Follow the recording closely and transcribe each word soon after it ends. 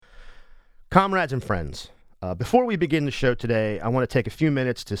Comrades and friends, before we begin the show today, I want to take a few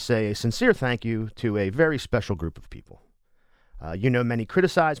minutes to say a sincere thank you to a very special group of people. Many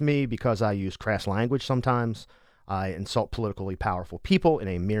criticize me because I use crass language sometimes. I insult politically powerful people in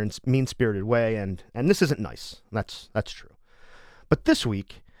a mean-spirited way, and this isn't nice. That's true. But this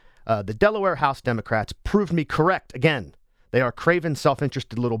week, the Delaware House Democrats proved me correct again. They are craven,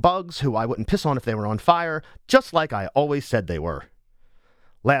 self-interested little bugs who I wouldn't piss on if they were on fire, just like I always said they were.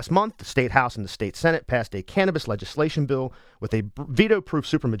 Last month, the State House and the State Senate passed a cannabis legislation bill with a veto-proof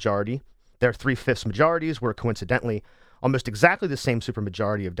supermajority. Their 3/5 majorities were coincidentally almost exactly the same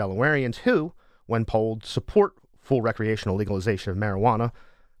supermajority of Delawareans who, when polled, support full recreational legalization of marijuana,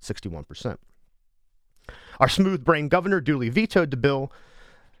 61%. Our smooth-brained governor duly vetoed the bill.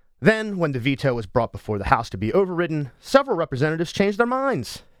 Then, when the veto was brought before the House to be overridden, several representatives changed their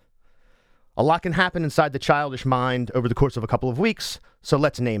minds. A lot can happen inside the childish mind over the course of a couple of weeks, so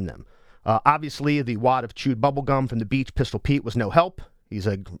let's name them. Obviously, the wad of chewed bubblegum from the beach, Pistol Pete, was no help. He's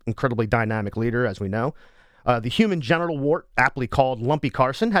an incredibly dynamic leader, as we know. The human genital wart, aptly called Lumpy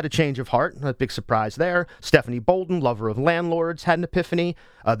Carson, had a change of heart. A big surprise there. Stephanie Bolden, lover of landlords, had an epiphany.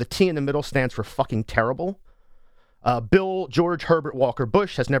 The T in the middle stands for fucking terrible. Bill George Herbert Walker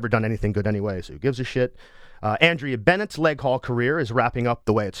Bush has never done anything good anyway, so who gives a shit? Andrea Bennett's leg haul career is wrapping up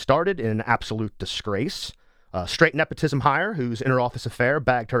the way it started in an absolute disgrace. Straight nepotism hire, whose inter-office affair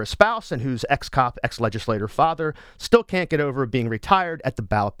bagged her a spouse and whose ex-cop, ex-legislator father still can't get over being retired at the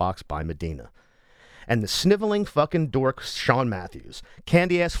ballot box by Medina. And the sniveling fucking dork Sean Matthews,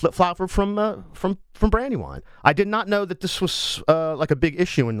 candy-ass flip-flopper from Brandywine. I did not know that this was like a big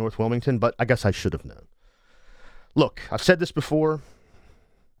issue in North Wilmington, but I guess I should have known. Look, I've said this before.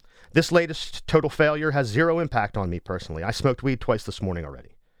 This latest total failure has zero impact on me personally. I smoked weed twice this morning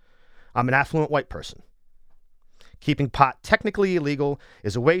already. I'm an affluent white person. Keeping pot technically illegal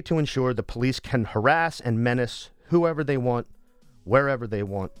is a way to ensure the police can harass and menace whoever they want, wherever they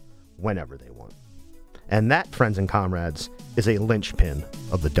want, whenever they want. And that, friends and comrades, is a linchpin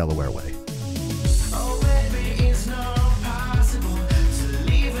of the Delaware way.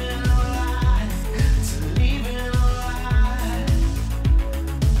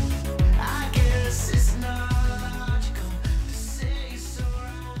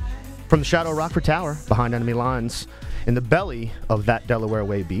 From the shadow of Rockford Tower, behind enemy lines, in the belly of that Delaware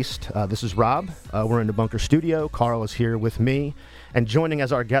Way beast, this is Rob. We're in the Bunker Studio. Carl is here with me. And joining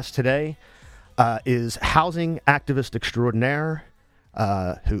as our guest today is housing activist extraordinaire,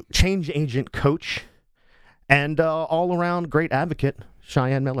 change agent coach, and all-around great advocate,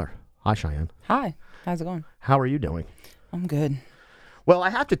 Cheyenne Miller. Hi, Cheyenne. Hi. How's it going? How are you doing? I'm good. Well, I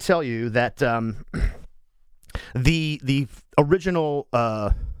have to tell you that the original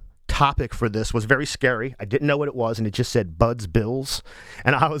topic for this was very scary. I didn't know what it was, and it just said Bud's Bills,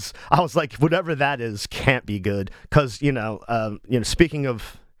 and I was like, whatever that is can't be good, because speaking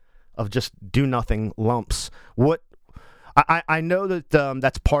of just do nothing lumps, what I know that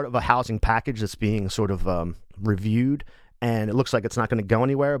that's part of a housing package that's being sort of reviewed, and it looks like it's not going to go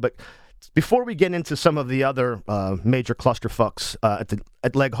anywhere. But before we get into some of the other major clusterfucks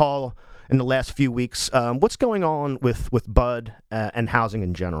at Leg Hall in the last few weeks, what's going on with Bud and housing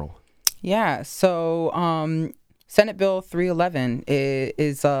in general? Yeah, so Senate Bill 311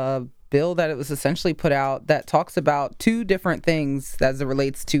 is a bill that it was essentially put out that talks about two different things as it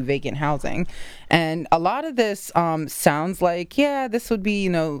relates to vacant housing. And a lot of this sounds like, yeah, this would be,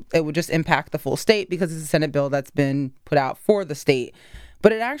 it would just impact the full state because it's a Senate bill that's been put out for the state.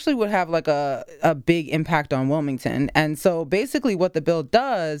 But it actually would have like a big impact on Wilmington. And so basically what the bill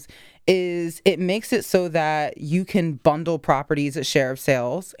does is it makes it so that you can bundle properties at sheriff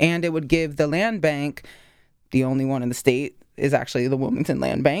sales, and it would give the land bank, the only one in the state is actually the Wilmington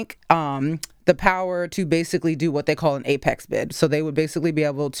Land Bank, the power to basically do what they call an apex bid. So they would basically be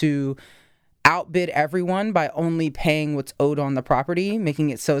able to outbid everyone by only paying what's owed on the property, making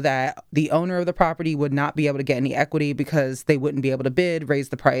it so that the owner of the property would not be able to get any equity because they wouldn't be able to bid, raise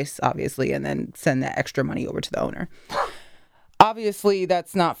the price, obviously, and then send that extra money over to the owner. Obviously,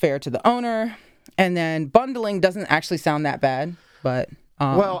 that's not fair to the owner. And then bundling doesn't actually sound that bad, but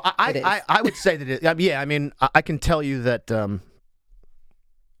well, I would say that it, I can tell you that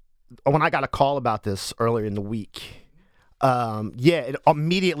when I got a call about this earlier in the week, it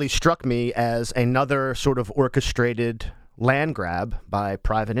immediately struck me as another sort of orchestrated land grab by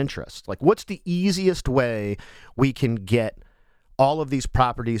private interest. Like, what's the easiest way we can get all of these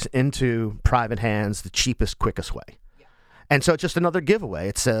properties into private hands the cheapest, quickest way? And so it's just another giveaway.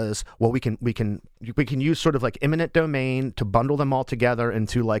 It says, well, we can use sort of like eminent domain to bundle them all together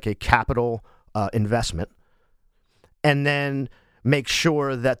into like a capital investment. And then make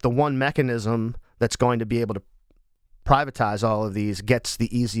sure that the one mechanism that's going to be able to privatize all of these gets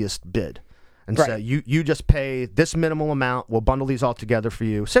the easiest bid. And Right. so you just pay this minimal amount, we'll bundle these all together for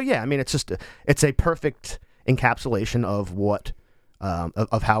you. So yeah, I mean, it's a perfect encapsulation of what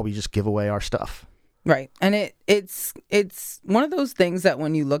of how we just give away our stuff. Right. And it's one of those things that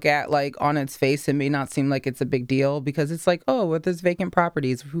when you look at like on its face, it may not seem like it's a big deal because it's like, oh, well, there's vacant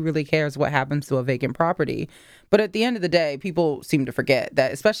properties. Who really cares what happens to a vacant property? But at the end of the day, people seem to forget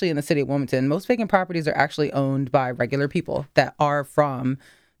that, especially in the city of Wilmington, most vacant properties are actually owned by regular people that are from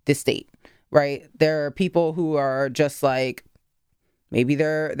the state, right? There are people who are just like, maybe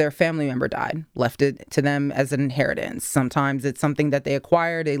their family member died, left it to them as an inheritance. Sometimes it's something that they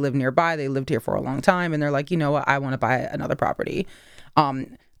acquired. They live nearby. They lived here for a long time. And they're like, you know what? I want to buy another property.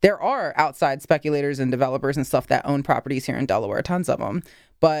 There are outside speculators and developers and stuff that own properties here in Delaware, tons of them.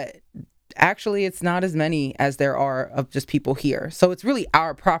 But actually, it's not as many as there are of just people here. So it's really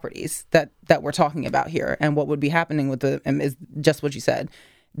our properties that we're talking about here. And what would be happening with is just what you said.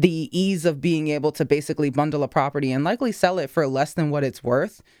 The ease of being able to basically bundle a property and likely sell it for less than what it's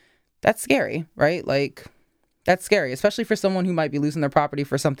worth, that's scary, right? Like, that's scary, especially for someone who might be losing their property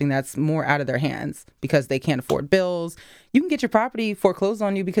for something that's more out of their hands because they can't afford bills. You can get your property foreclosed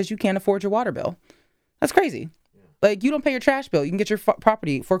on you because you can't afford your water bill. That's crazy. Like, you don't pay your trash bill. You can get your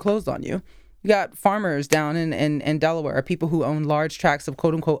property foreclosed on you. You got farmers down in Delaware, people who own large tracts of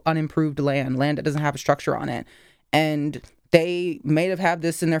quote-unquote unimproved land that doesn't have a structure on it. And they may have had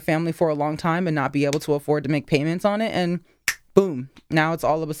this in their family for a long time and not be able to afford to make payments on it. And boom, now it's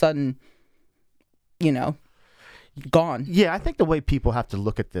all of a sudden, gone. Yeah, I think the way people have to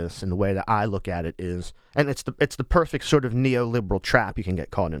look at this and the way that I look at it is, and it's the perfect sort of neoliberal trap you can get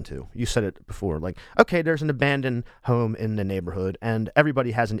caught into. You said it before, like, okay, there's an abandoned home in the neighborhood and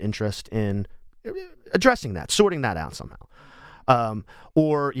everybody has an interest in addressing that, sorting that out somehow.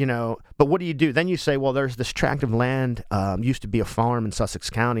 But what do you do? Then you say, well, there's this tract of land, used to be a farm in Sussex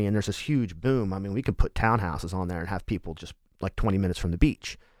County, and there's this huge boom. I mean, we could put townhouses on there and have people just like 20 minutes from the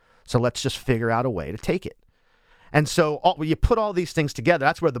beach. So let's just figure out a way to take it. And so you put all these things together.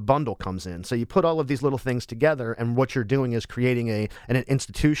 That's where the bundle comes in. So you put all of these little things together, and what you're doing is creating an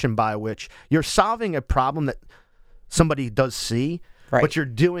institution by which you're solving a problem that somebody does see, right, but you're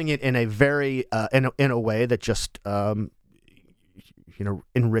doing it in a very in a way that just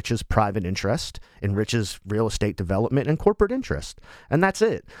enriches private interest, enriches real estate development and corporate interest. And that's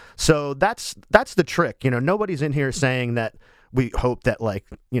it. So that's the trick. Nobody's in here saying that we hope that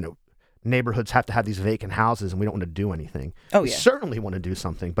neighborhoods have to have these vacant houses and we don't want to do anything. Oh, we yeah. certainly want to do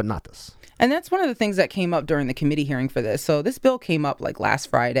something, but not this. And that's one of the things that came up during the committee hearing for this. So this bill came up like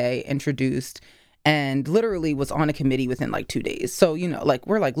last Friday, introduced, and literally was on a committee within like 2 days. So,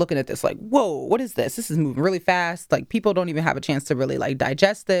 we're like looking at this like, whoa, what is this? This is moving really fast. Like, people don't even have a chance to really like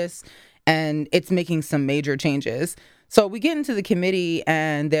digest this. And it's making some major changes. So we get into the committee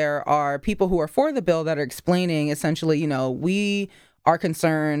and there are people who are for the bill that are explaining essentially, we are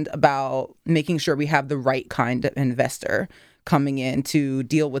concerned about making sure we have the right kind of investor coming in to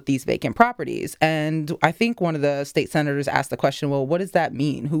deal with these vacant properties. And I think one of the state senators asked the question, well, what does that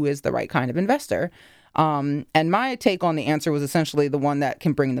mean? Who is the right kind of investor? And my take on the answer was essentially the one that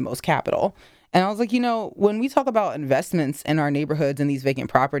can bring the most capital. And I was like, when we talk about investments in our neighborhoods and these vacant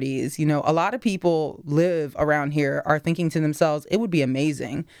properties, a lot of people live around here are thinking to themselves, it would be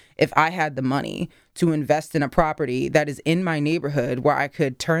amazing if I had the money to invest in a property that is in my neighborhood where I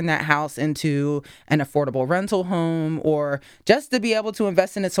could turn that house into an affordable rental home, or just to be able to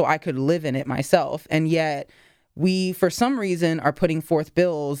invest in it so I could live in it myself. And yet we, for some reason, are putting forth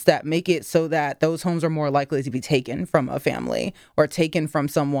bills that make it so that those homes are more likely to be taken from a family or taken from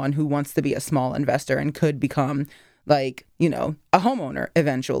someone who wants to be a small investor and could become a homeowner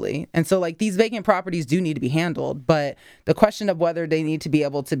eventually. And so these vacant properties do need to be handled. But the question of whether they need to be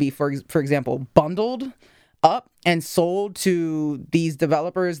able to be, for example, bundled up and sold to these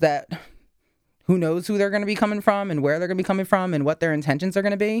developers that who knows who they're going to be coming from and where they're going to be coming from and what their intentions are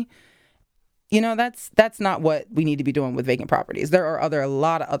going to be. That's not what we need to be doing with vacant properties. There are a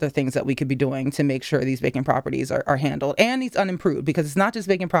lot of other things that we could be doing to make sure these vacant properties are handled, and it's unimproved, because it's not just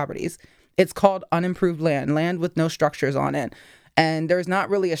vacant properties. It's called unimproved land with no structures on it. And there's not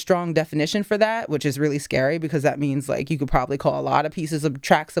really a strong definition for that, which is really scary, because that means you could probably call a lot of pieces of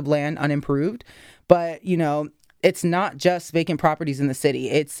tracts of land unimproved. But, it's not just vacant properties in the city.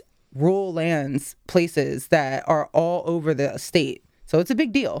 It's rural lands, places that are all over the state. So it's a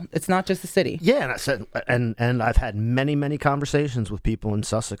big deal. It's not just the city. Yeah, and I said, and I've had many, many conversations with people in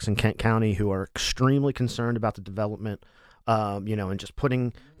Sussex and Kent County who are extremely concerned about the development, and just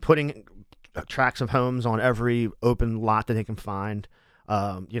putting tracts of homes on every open lot that they can find,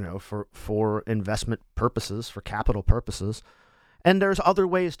 for investment purposes, for capital purposes. And there's other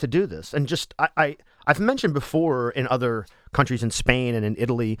ways to do this. And just I've mentioned before in other countries, in Spain and in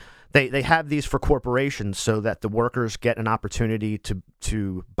Italy, they have these for corporations so that the workers get an opportunity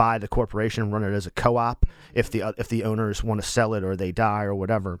to buy the corporation and run it as a co-op if the owners want to sell it or they die or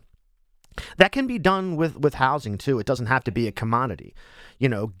whatever. That can be done with housing too. It doesn't have to be a commodity.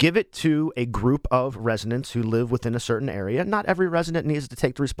 Give it to a group of residents who live within a certain area. Not every resident needs to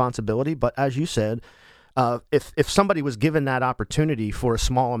take the responsibility, but as you said, if somebody was given that opportunity for a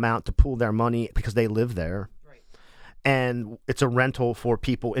small amount to pool their money because they live there, right, and it's a rental for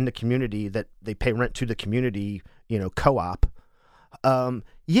people in the community that they pay rent to the community, co-op.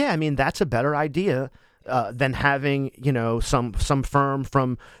 That's a better idea than having some firm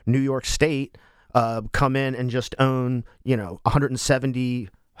from New York State come in and just own 170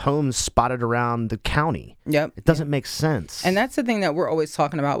 homes spotted around the county. Yep. It doesn't make sense. And that's the thing that we're always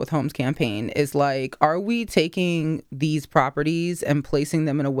talking about with Homes Campaign is like, are we taking these properties and placing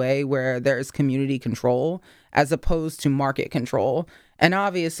them in a way where there's community control as opposed to market control? And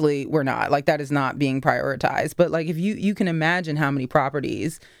obviously we're not. Like, that is not being prioritized. But like, if you can imagine how many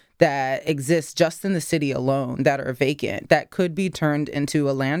properties that exist just in the city alone that are vacant, that could be turned into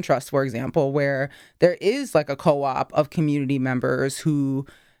a land trust, for example, where there is like a co-op of community members who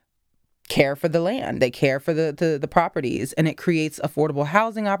care for the land, they care for the properties, and it creates affordable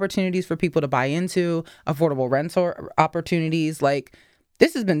housing opportunities for people to buy into, affordable rental opportunities. Like,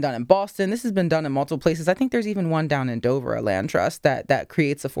 this has been done in Boston, this has been done in multiple places. I think there's even one down in Dover, a land trust that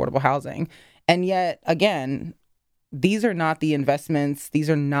creates affordable housing. And yet, again, these are not the investments, these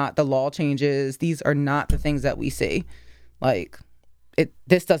are not the law changes, these are not the things that we see. Like,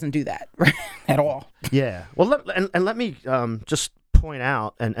 this doesn't do that at all. Yeah. Well, let me just point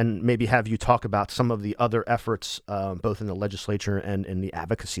out and maybe have you talk about some of the other efforts, both in the legislature and in the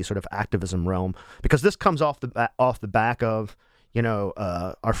advocacy sort of activism realm, because this comes off the back of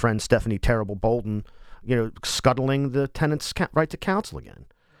our friend Stephanie Terrible Bolden, scuttling the tenants' right to counsel again.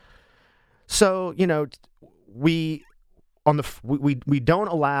 So we allow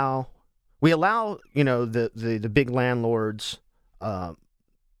the big landlords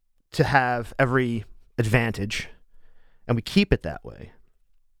to have every advantage. And we keep it that way.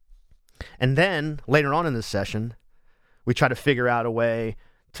 And then later on in this session, we try to figure out a way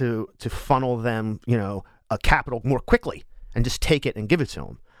to funnel them, a capital more quickly and just take it and give it to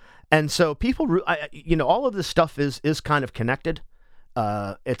them. And so people, all of this stuff is kind of connected.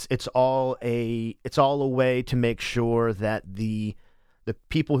 It's all a way to make sure that the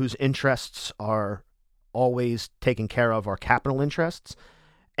people whose interests are always taken care of are capital interests.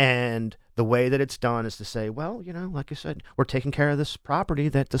 And the way that it's done is to say, well, like you said, we're taking care of this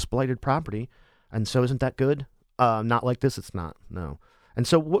blighted property. And so isn't that good? Not like this. It's not. No. And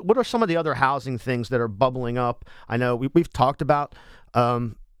so what are some of the other housing things that are bubbling up? I know we've talked about,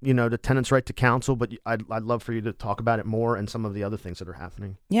 the tenant's right to counsel, but I'd love for you to talk about it more and some of the other things that are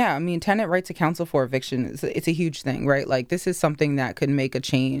happening. Yeah. I mean, tenant right to counsel for eviction, it's a huge thing, right? Like, this is something that could make a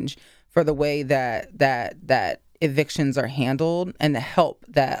change for the way that evictions are handled and the help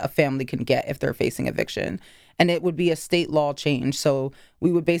that a family can get if they're facing eviction. And it would be a state law change. So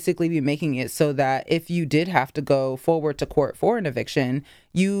we would basically be making it so that if you did have to go forward to court for an eviction,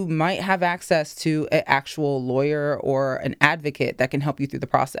 you might have access to an actual lawyer or an advocate that can help you through the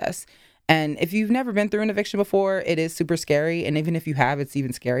process. And if you've never been through an eviction before, it is super scary. And even if you have, it's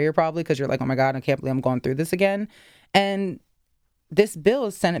even scarier probably, because you're like, oh my God, I can't believe I'm going through this again. And this bill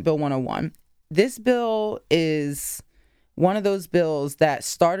is Senate Bill 101. This bill is one of those bills that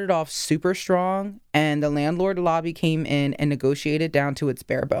started off super strong, and the landlord lobby came in and negotiated down to its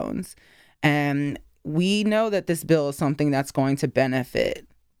bare bones. And we know that this bill is something that's going to benefit.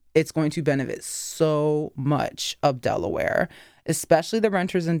 It's going to benefit so much of Delaware, especially the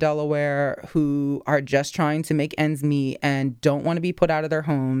renters in Delaware who are just trying to make ends meet and don't want to be put out of their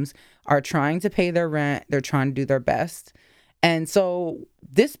homes, are trying to pay their rent. They're trying to do their best. And so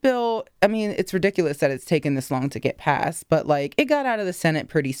this bill, I mean, it's ridiculous that it's taken this long to get passed, but like, it got out of the Senate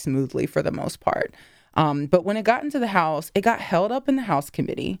pretty smoothly for the most part. But when it got into the House, it got held up in the House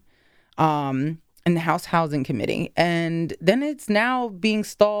committee, in the House Housing Committee. And then it's now being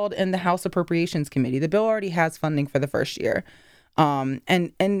stalled in the House Appropriations Committee. The bill already has funding for the first year.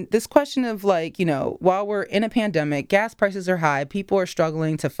 And this question of like, while we're in a pandemic, gas prices are high, people are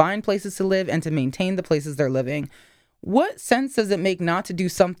struggling to find places to live and to maintain the places they're living. What sense does it make not to do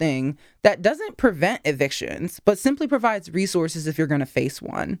something that doesn't prevent evictions, but simply provides resources if you're going to face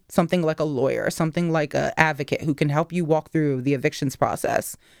one? Something like a lawyer, something like an advocate who can help you walk through the evictions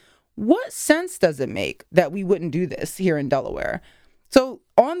process. what sense does it make that we wouldn't do this here in Delaware? So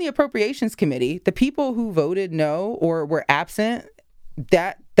on the Appropriations Committee, the people who voted no or were absent,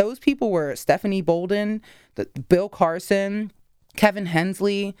 that those people were Stephanie Bolden, Bill Carson, Kevin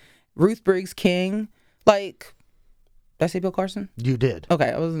Hensley, Ruth Briggs King. Like, did I say Bill Carson? You did. Okay,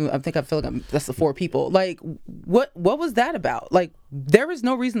 I feel like that's the 4 people. Like, what was that about? Like, there is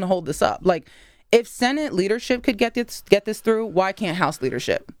no reason to hold this up. Like, if Senate leadership could get this through, why can't House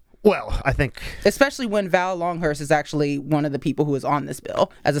leadership? Well, I think... Especially when Val Longhurst is actually one of the people who is on this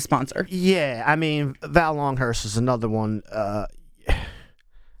bill as a sponsor. Yeah, I mean, Val Longhurst is another one.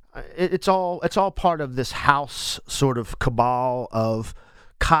 It's all part of this House sort of cabal of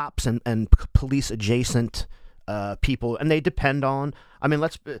cops and police-adjacent people, and they depend on... I mean,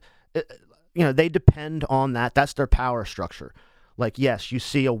 they depend on that. That's their power structure. Like, yes, you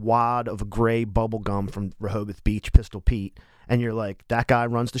see a wad of gray bubble gum from Rehoboth Beach, Pistol Pete, and you're like, that guy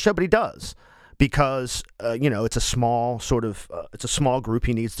runs the show, but he does, because it's a small group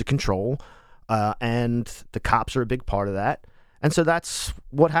he needs to control, and the cops are a big part of that, and so that's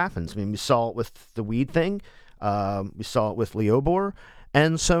what happens. I mean, we saw it with the weed thing, we saw it with Leobor,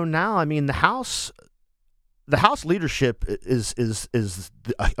 and so now, I mean, the House leadership is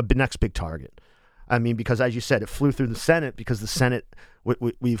the next big target. I mean, because as you said, it flew through the Senate because the Senate,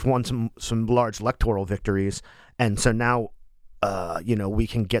 we've won some large electoral victories, and so now, we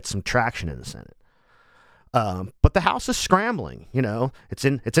can get some traction in the Senate. But the House is scrambling. It's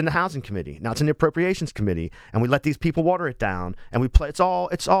in the Housing Committee now. It's in the Appropriations Committee, and we let these people water it down, and we play. It's all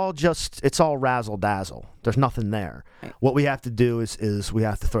razzle dazzle. There's nothing there. Right. What we have to do is we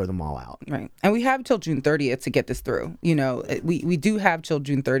have to throw them all out. Right, and we have till June 30th to get this through. We do have till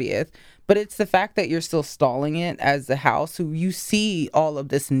June 30th, but it's the fact that you're still stalling it as the House, who you see all of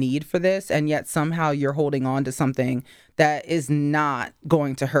this need for this, and yet somehow you're holding on to something that is not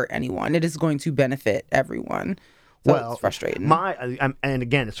going to hurt anyone. It is going to benefit everyone. So it's frustrating. And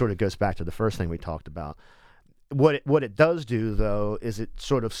again, it sort of goes back to the first thing we talked about. What it does do, though, is it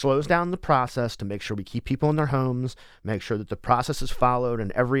sort of slows down the process to make sure we keep people in their homes, make sure that the process is followed,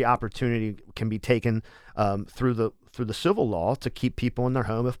 and every opportunity can be taken through the civil law to keep people in their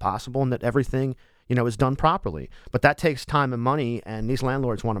home if possible, and that everything is done properly. But that takes time and money, and these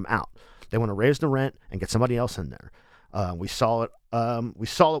landlords want them out. They want to raise the rent and get somebody else in there. We saw it. We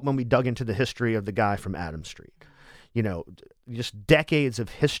saw it when we dug into the history of the guy from Adams Street. Just decades of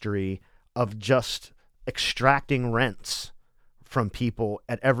history of just extracting rents from people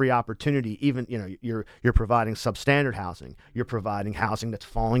at every opportunity. Even you're providing substandard housing. You're providing housing that's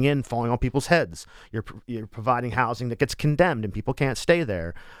falling on people's heads. You're providing housing that gets condemned and people can't stay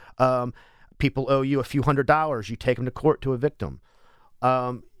there. People owe you a few $100s. You take them to court to evict them.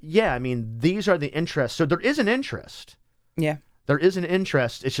 I mean, these are the interests. So there is an interest. Yeah. There is an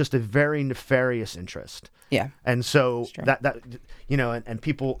interest. It's just a very nefarious interest. Yeah. And so and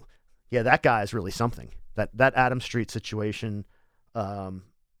people, that guy is really something. That Adams Street situation,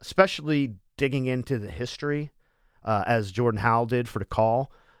 especially digging into the history, as Jordan Howell did for the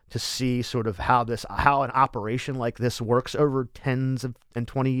call, to see sort of how an operation like this works over tens and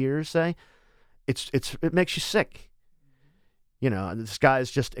 20 years, say, it makes you sick. This guy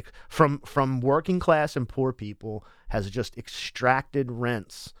is just from working class and poor people, has just extracted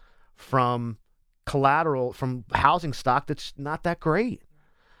rents from collateral, from housing stock that's not that great.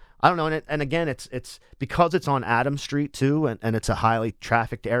 I don't know, and again, it's because it's on Adams Street too, and it's a highly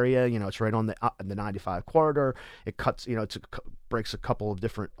trafficked area. It's right on the 95 corridor. It cuts, breaks a couple of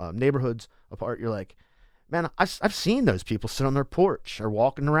different neighborhoods apart. You're like, man, I've seen those people sit on their porch or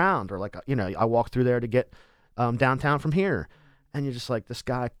walking around, or like, I walk through there to get downtown from here. And you're just like, this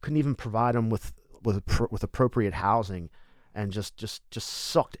guy couldn't even provide them with appropriate housing, and just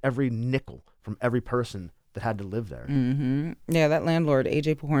sucked every nickel from every person that had to live there. Mm-hmm. Yeah, that landlord,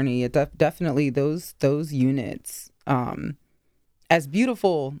 AJ Pohorny, definitely those units, as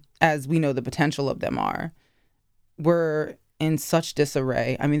beautiful as we know the potential of them are, were in such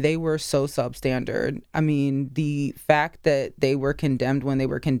disarray. I mean, they were so substandard. I mean, the fact that they were condemned when they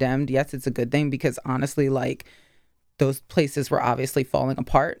were condemned, yes, it's a good thing, because honestly, like, those places were obviously falling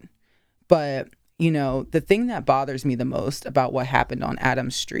apart. But, the thing that bothers me the most about what happened on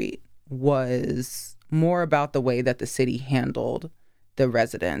Adams Street was more about the way that the city handled the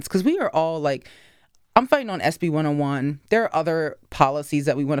residents. Because we are all like, I'm fighting on SB 101. There are other policies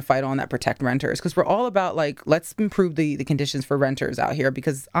that we want to fight on that protect renters, because we're all about, like, let's improve the conditions for renters out here,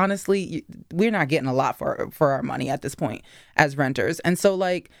 because honestly, we're not getting a lot for our money at this point as renters. And so,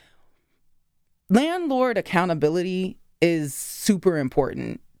 like, landlord accountability is super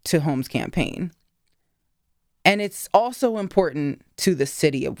important to Holmes' campaign. And it's also important to the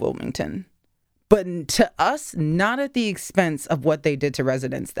city of Wilmington. But to us, not at the expense of what they did to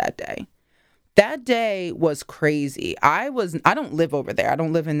residents that day. That day was crazy. I don't live over there. I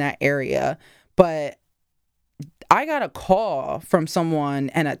don't live in that area. But I got a call from someone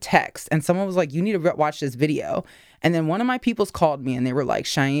and a text, and someone was like, you need to watch this video. And then one of my peoples called me and they were like,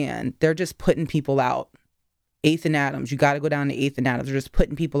 Cheyenne, they're just putting people out. 8th and Adams, you got to go down to 8th and Adams. They're just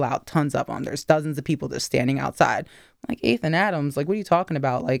putting people out, tons of them. There's dozens of people just standing outside. I'm like, 8th and Adams, like, what are you talking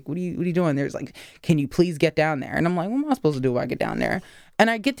about? Like, what are you doing? There's like, can you please get down there? And I'm like, what am I supposed to do when I get down there?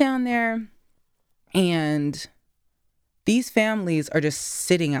 And I get down there, and these families are just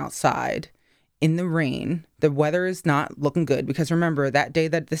sitting outside in the rain. The weather is not looking good because remember, that day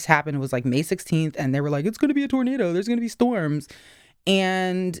that this happened was like May 16th, and they were like, it's going to be a tornado. There's going to be storms.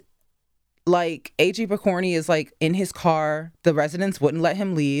 And like AJ Picorni is like in his car. The residents wouldn't let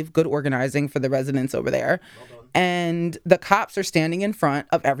him leave. Good organizing for the residents over there. Well, and the cops are standing in front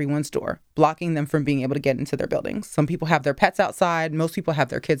of everyone's door, blocking them from being able to get into their buildings. Some people have their pets outside. Most people have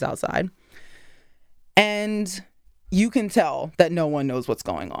their kids outside. And you can tell that no one knows what's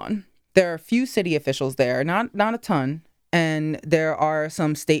going on. There are a few city officials there, not a ton. And there are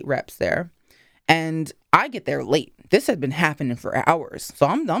some state reps there. And I get there late. This had been happening for hours. So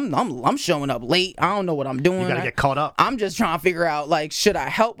I'm showing up late. I don't know what I'm doing. You gotta get caught up. I'm just trying to figure out, like, should I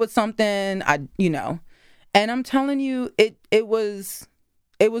help with something? And I'm telling you, it was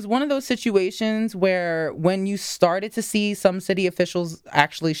one of those situations where when you started to see some city officials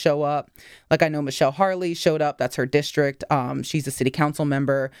actually show up, like I know Michelle Harley showed up. That's her district. She's a city council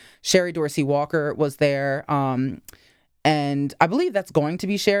member. Sherry Dorsey Walker was there. And I believe that's going to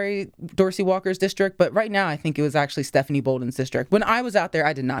be Sherry Dorsey Walker's district. But right now, I think it was actually Stephanie Bolden's district. When I was out there,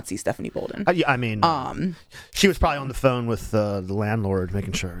 I did not see Stephanie Bolden. She was probably on the phone with the landlord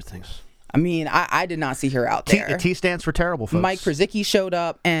making sure everything's... I did not see her out there. T stands for terrible, folks. Mike Przicki showed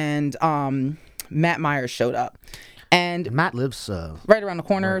up, and Matt Myers showed up. And Matt lives... right around the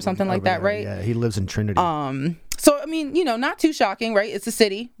corner or something like that, right? Yeah, he lives in Trinity. So, not too shocking, right? It's a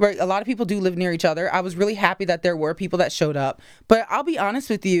city, right? A lot of people do live near each other. I was really happy that there were people that showed up. But I'll be honest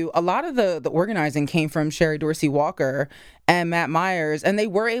with you, a lot of the organizing came from Sherry Dorsey Walker and Matt Myers, and they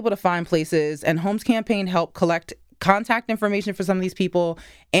were able to find places, and Homes Campaign helped collect contact information for some of these people,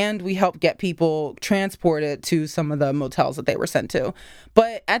 and we helped get people transported to some of the motels that they were sent to.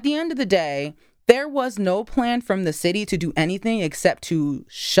 But at the end of the day, there was no plan from the city to do anything except to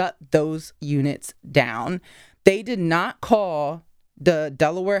shut those units down. They did not call the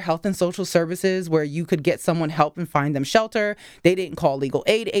Delaware Health and Social Services where you could get someone help and find them shelter. They didn't call legal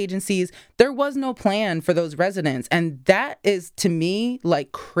aid agencies. There was no plan for those residents. And that is, to me,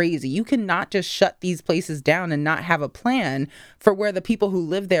 like crazy. You cannot just shut these places down and not have a plan for where the people who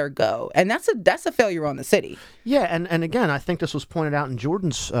live there go. And that's a failure on the city. Yeah, and again, I think this was pointed out in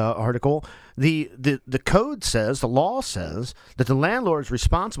Jordan's article. The code says, the law says, that the landlord is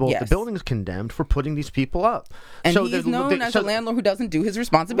responsible if the building is condemned for putting these people up. And so he's known as a landlord who doesn't do his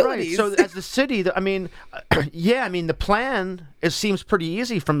responsibilities. Right. So as the city, the plan seems pretty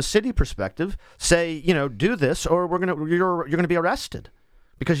easy from a city perspective. Say, do this, or you're gonna be arrested.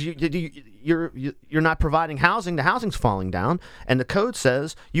 Because you're not providing housing, the housing's falling down, and the code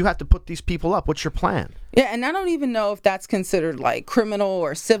says you have to put these people up. What's your plan? Yeah, and I don't even know if that's considered like criminal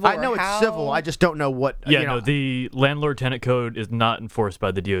or civil. I know it's civil. I just don't know what. Yeah, no, the landlord-tenant code is not enforced by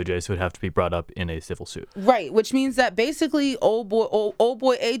the DOJ, so it would have to be brought up in a civil suit. Right, which means that basically old boy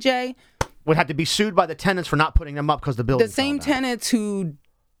AJ would have to be sued by the tenants for not putting them up because the building. The same tenants who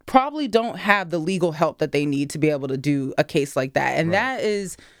probably don't have the legal help that they need to be able to do a case like that. And that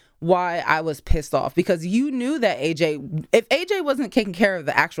is why I was pissed off, because you knew that if AJ wasn't taking care of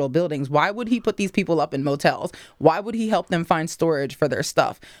the actual buildings, why would he put these people up in motels? Why would he help them find storage for their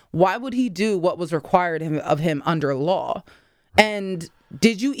stuff? Why would he do what was required of him under law? And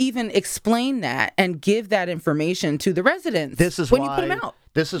did you even explain that and give that information to the residents you put them out?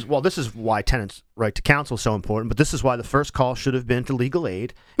 This is why tenants' right to counsel is so important, but this is why the first call should have been to legal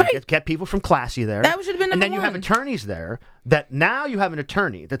aid. And get people from Classy there. That should have been number one. And then you have attorneys there now you have an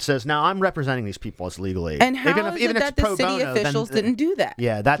attorney that says, now I'm representing these people as legal aid. And how is it that the city officials didn't do that?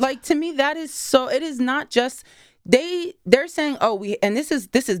 Yeah, that's... Like, to me, that is so... It is not just... They're saying, and this is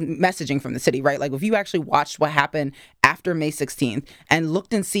messaging from the city, right? Like, if you actually watched what happened after May 16th and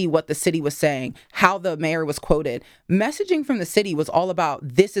looked and see what the city was saying, how the mayor was quoted, messaging from the city was all about,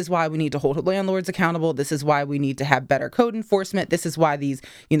 this is why we need to hold landlords accountable. This is why we need to have better code enforcement. This is why these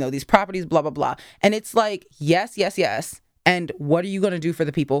properties, blah, blah, blah. And it's like, yes. And what are you going to do for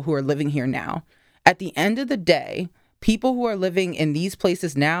the people who are living here now? At the end of the day, People who are living in these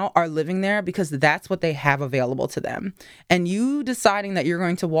places now are living there because that's what they have available to them. And you deciding that you're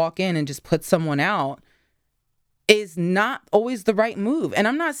going to walk in and just put someone out is not always the right move. And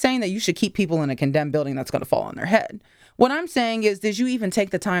I'm not saying that you should keep people in a condemned building that's going to fall on their head. What I'm saying is, did you even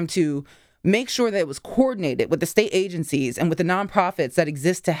take the time to make sure that it was coordinated with the state agencies and with the nonprofits that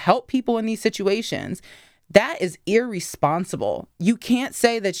exist to help people in these situations? That is irresponsible. You can't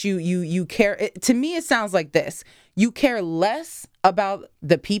say that you care. To me, it sounds like this. You care less about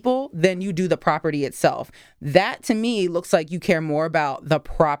the people than you do the property itself. That, to me, looks like you care more about the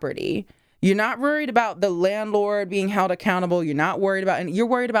property. You're not worried about the landlord being held accountable. You're not worried about, and you're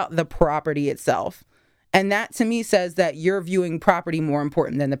worried about the property itself. And that, to me, says that you're viewing property more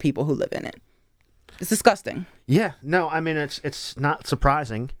important than the people who live in it. It's disgusting. Yeah, no, I mean, it's not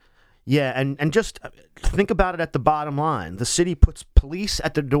surprising. Yeah, and just think about it at the bottom line. The city puts police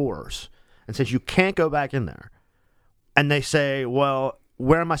at the doors and says you can't go back in there. And they say, well,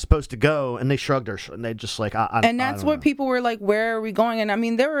 where am I supposed to go? And they shrug their and they just like, and that's what people were like, where are we going? And I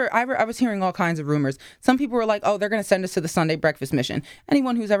mean, I was hearing all kinds of rumors. Some people were like, oh, they're going to send us to the Sunday breakfast mission.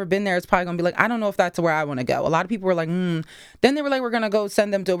 Anyone who's ever been there is probably going to be like, I don't know if that's where I want to go. A lot of people were like, Then they were like, we're going to go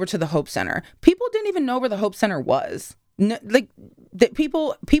send them over to the Hope Center. People didn't even know where the Hope Center was. No, like that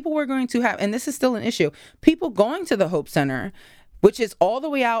people were going to have, and this is still an issue, people going to the Hope Center, which is all the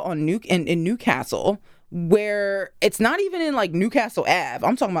way out on in Newcastle, where it's not even in like Newcastle Ave.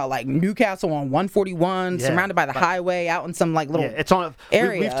 I'm talking about like Newcastle on 141, surrounded by the highway, out in some like little it's on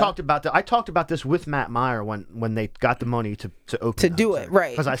area. We've talked about that. I talked about this with Matt Meyer when they got the money to open to do it,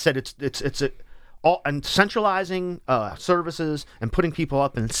 right? Because I said it's all and centralizing services and putting people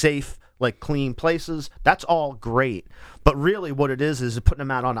up in safe, like clean places. That's all great. But really what it is putting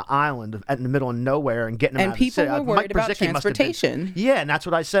them out on an island in the middle of nowhere and getting them out of the city. And people were worried about transportation. Yeah, and that's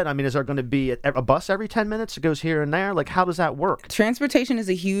what I said. I mean, is there going to be a bus every 10 minutes that goes here and there? Like, how does that work? Transportation is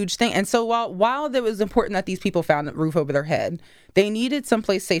a huge thing. And so while it was important that these people found a roof over their head, they needed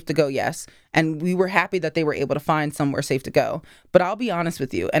someplace safe to go, yes. And we were happy that they were able to find somewhere safe to go. But I'll be honest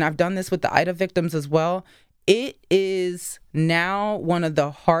with you, and I've done this with the Ida victims as well, it is now one of the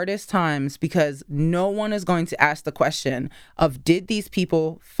hardest times because no one is going to ask the question of, did these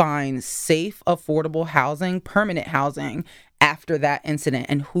people find safe, affordable housing, permanent housing after that incident,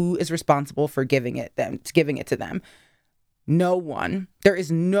 and who is responsible for giving it to them? No one. There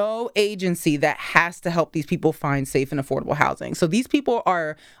is no agency that has to help these people find safe and affordable housing. So these people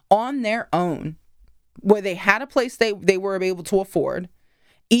are on their own, where they had a place they were able to afford.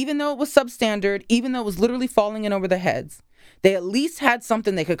 Even though it was substandard, even though it was literally falling in over their heads, they at least had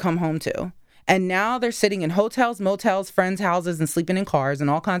something they could come home to. And now they're sitting in hotels, motels, friends' houses, and sleeping in cars and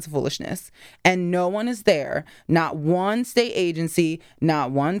all kinds of foolishness. And no one is there, not one state agency,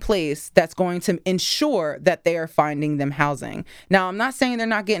 not one place that's going to ensure that they are finding them housing. Now, I'm not saying they're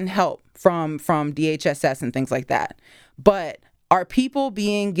not getting help from DHSS and things like that, but are people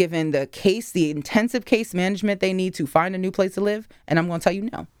being given the intensive case management they need to find a new place to live? And I'm going to tell you,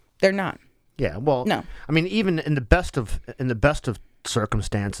 no, they're not. Yeah, well, no. I mean, even in the best of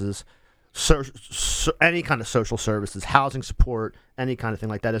circumstances, any kind of social services, housing support, any kind of thing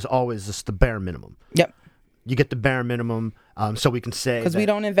like that is always just the bare minimum. Yep. You get the bare minimum, so we can say because we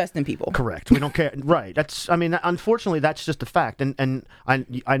don't invest in people. Correct. We don't care. Right. Unfortunately, that's just a fact. And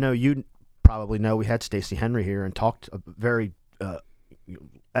I know you probably know we had Stacey Henry here and talked very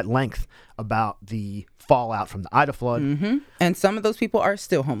at length about the fallout from the Ida flood. Mm-hmm. And some of those people are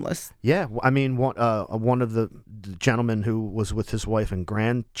still homeless. Yeah, I mean, one of the gentlemen who was with his wife and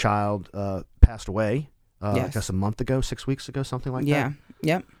grandchild passed away. Yes. I guess a month ago, 6 weeks ago, something like that. Yeah.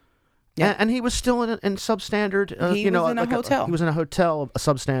 Yep. Yeah. And he was still in substandard. He was in a hotel. He was in a hotel, a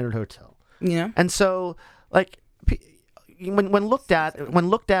substandard hotel. Yeah. And so, like, when looked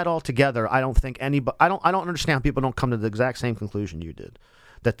at all together, I don't think anybody. I don't understand how people don't come to the exact same conclusion you did.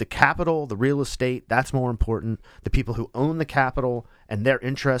 That the capital, the real estate, that's more important. The people who own the capital and their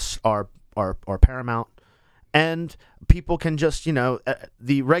interests are paramount. And people can just,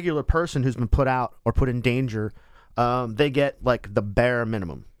 the regular person who's been put out or put in danger, they get like the bare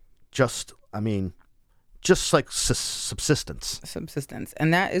minimum. Just like subsistence.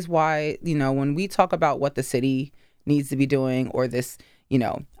 And that is why, when we talk about what the city needs to be doing, or this,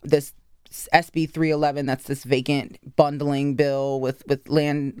 this SB 311, that's this vacant bundling bill with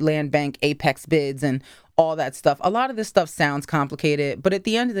land bank apex bids and all that stuff. A lot of this stuff sounds complicated, but at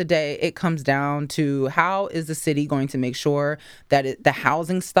the end of the day, it comes down to how is the city going to make sure that the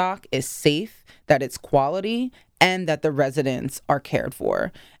housing stock is safe, that it's quality, and that the residents are cared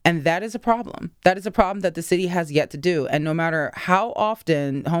for. And that is a problem. That is a problem that the city has yet to do. And no matter how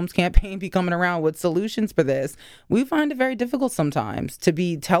often Homes Campaign be coming around with solutions for this, we find it very difficult sometimes to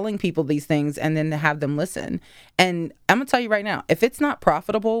be telling people these things and then to have them listen. And I'm going to tell you right now, if it's not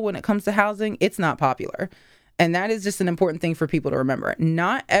profitable when it comes to housing, it's not popular. And that is just an important thing for people to remember.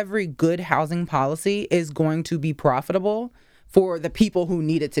 Not every good housing policy is going to be profitable for the people who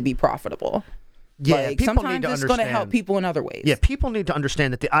need it to be profitable. Yeah, like, people sometimes need to it's going to understand. help people in other ways. Yeah, people need to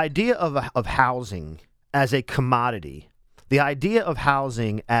understand that the idea of housing as a commodity, the idea of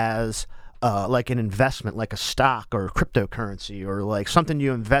housing as like an investment, like a stock or a cryptocurrency, or like something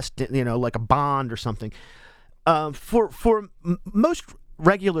you invest in, like a bond or something. For most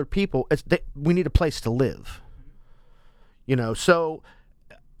regular people, we need a place to live. So.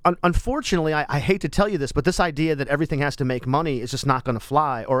 Unfortunately, I hate to tell you this, but this idea that everything has to make money is just not going to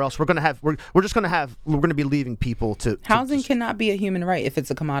fly, or else we're going to be leaving people to housing cannot be a human right if it's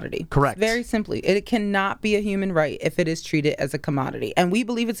a commodity. Correct. Very simply, it cannot be a human right if it is treated as a commodity, and we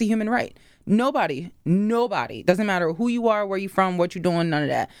believe it's a human right. Nobody, doesn't matter who you are, where you're from, what you're doing, none of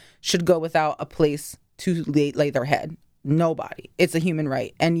that should go without a place to lay their head. Nobody. It's a human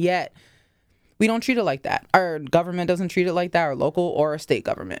right, and yet. We don't treat it like that. Our government doesn't treat it like that, our local or our state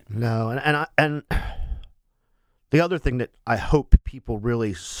government. No, and the other thing that I hope people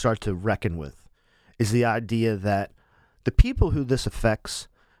really start to reckon with is the idea that the people who this affects.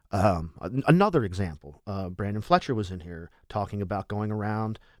 Another example, Brandon Fletcher was in here talking about going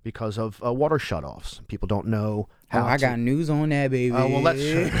around because of water shutoffs. People don't know how. I got news on that, baby. Oh, well, that's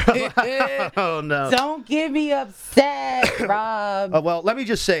true. Oh no! Don't get me upset, Rob. Well, let me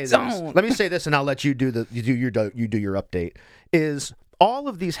just say this. Let me say this, and I'll let you do your update. Is all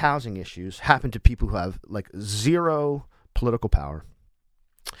of these housing issues happen to people who have like zero political power.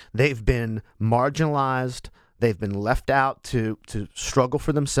 They've been marginalized. They've been left out to struggle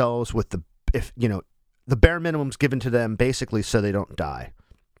for themselves with the bare minimums given to them, basically, so they don't die.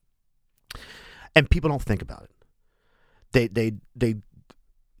 And people don't think about it. They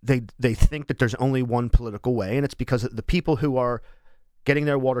think that there's only one political way, and it's because the people who are getting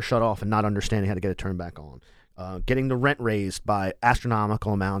their water shut off and not understanding how to get it turned back on, getting the rent raised by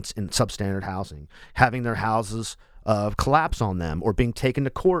astronomical amounts in substandard housing, having their houses collapse on them, or being taken to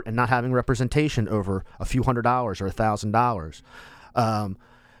court and not having representation over a few $100s or $1,000.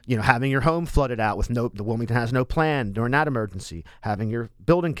 Having your home flooded out with the Wilmington has no plan during that emergency. Having your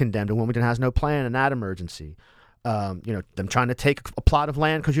building condemned and Wilmington has no plan in that emergency. Them trying to take a plot of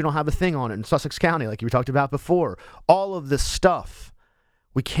land because you don't have a thing on it in Sussex County, like you talked about before. All of this stuff,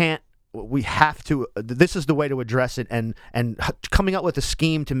 we have to. This is the way to address it, and coming up with a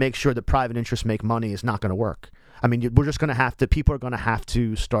scheme to make sure that private interests make money is not going to work. I mean, we're just going to have to. People are going to have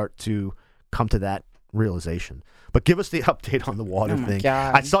to start to come to that realization. But give us the update on the water thing.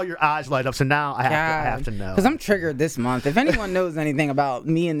 God. I saw your eyes light up, so now I have to know. Because I'm triggered this month. If anyone knows anything about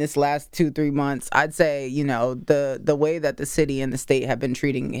me in this last 2-3 months, I'd say, the way that the city and the state have been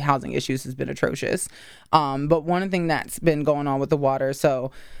treating housing issues has been atrocious. But one thing that's been going on with the water, so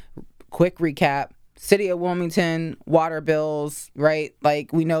quick recap. City of Wilmington, water bills, right?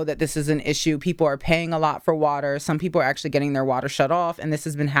 Like, we know that this is an issue. People are paying a lot for water. Some people are actually getting their water shut off. And this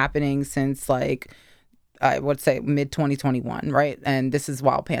has been happening since, I would say mid-2021, right? And this is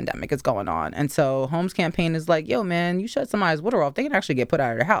while pandemic is going on. And so Homes Campaign is like, yo, man, you shut somebody's water off, they can actually get put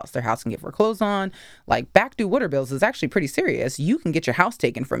out of their house. Their house can get foreclosed on. Like, back due water bills is actually pretty serious. You can get your house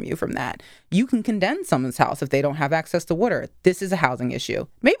taken from you from that. You can condemn someone's house if they don't have access to water. This is a housing issue.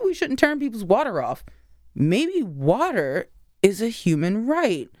 Maybe we shouldn't turn people's water off. Maybe water is a human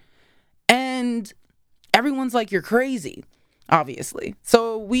right. And everyone's like, you're crazy. Obviously.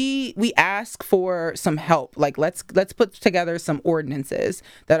 So we ask for some help. Like, let's put together some ordinances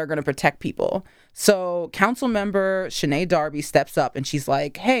that are going to protect people. So council member Shanae Darby steps up and she's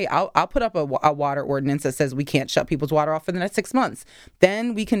like, hey, I'll put up a water ordinance that says we can't shut people's water off for the next 6 months.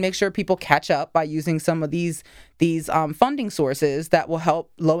 Then we can make sure people catch up by using some of these funding sources that will help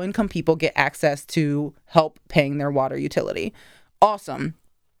low-income people get access to help paying their water utility. Awesome.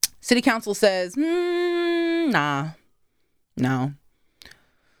 City council says, nah. No,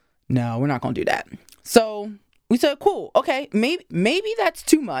 we're not going to do that. So we said, cool. Okay. Maybe that's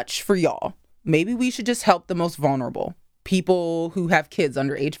too much for y'all. Maybe we should just help the most vulnerable people who have kids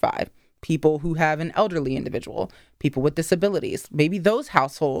under age 5, people who have an elderly individual, people with disabilities. Maybe those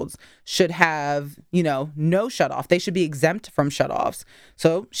households should have, no shut off. They should be exempt from shutoffs.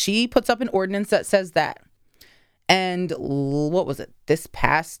 So she puts up an ordinance that says that. And what was it? This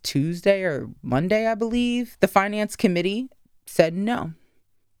past Tuesday or Monday, I believe, the finance committee said no.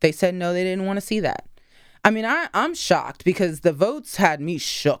 They said no, they didn't want to see that. I mean, I'm shocked because the votes had me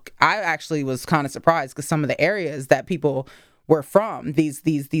shook. I actually was kind of surprised because some of the areas that people were from,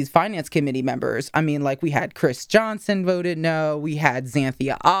 these finance committee members, I mean, like we had Chris Johnson voted no, we had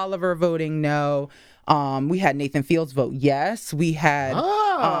Xanthia Oliver voting no, we had Nathan Fields vote yes, we had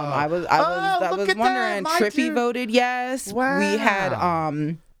I was wondering, Trippy voted yes. Wow. We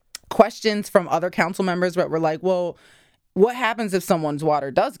had questions from other council members that were like, well, what happens if someone's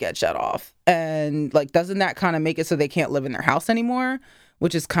water does get shut off? And like, doesn't that kind of make it so they can't live in their house anymore?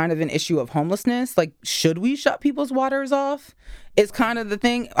 Which is kind of an issue of homelessness. Like, should we shut people's waters off? Is kind of the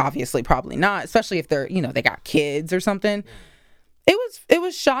thing. Obviously, probably not, especially if they're, they got kids or something. It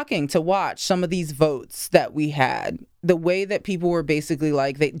was shocking to watch some of these votes that we had. The way that people were basically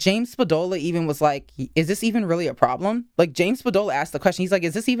like, James Spadola even was like, is this even really a problem? Like, James Spadola asked the question. He's like,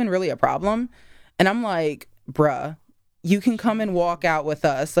 is this even really a problem? And I'm like, bruh, you can come and walk out with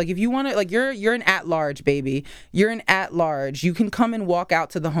us. Like, if you want to, like, you're an at-large, baby. You're an at-large. You can come and walk out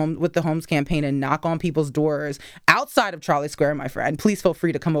to the home with the Homes campaign and knock on people's doors outside of Charlie Square, my friend. Please feel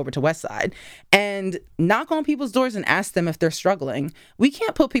free to come over to West Side and knock on people's doors and ask them if they're struggling. We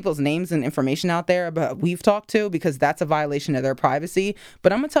can't put people's names and information out there about we've talked to because that's a violation of their privacy.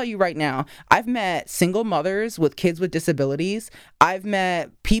 But I'm going to tell you right now, I've met single mothers with kids with disabilities. I've met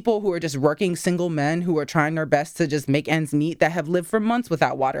people who are just working single men who are trying their best to just make ends meet that have lived for months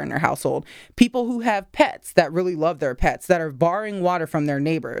without water in their household. People who have pets that really love their pets that are borrowing water from their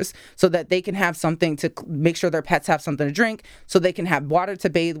neighbors so that they can have something to make sure their pets have something to drink, so they can have water to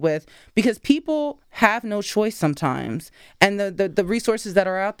bathe with, because people have no choice sometimes. And the resources that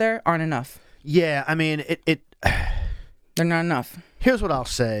are out there aren't enough. Yeah, I mean, they're not enough. Here's what I'll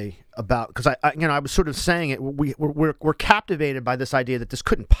say about, because I was sort of saying it. We're captivated by this idea that this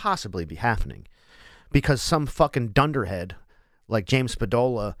couldn't possibly be happening, because some fucking dunderhead like James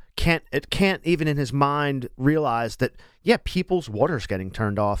Spadola can't even in his mind realize that, yeah, people's water's getting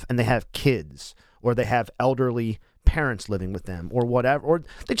turned off and they have kids or they have elderly parents living with them or whatever, or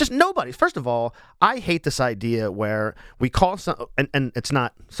they just nobody. First of all, I hate this idea where we call and it's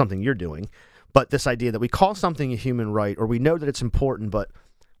not something you're doing, but this idea that we call something a human right, or we know that it's important, but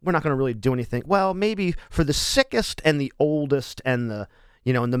we're not going to really do anything. Well, maybe for the sickest and the oldest and the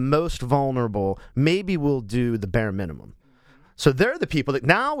and the most vulnerable, maybe we'll do the bare minimum. So they're the people that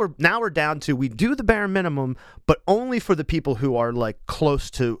now we're down to, we do the bare minimum, but only for the people who are like close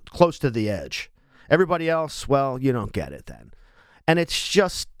to the edge. Everybody else, well, you don't get it then. And it's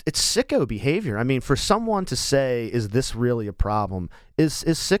sicko behavior. I mean, for someone to say, is this really a problem, is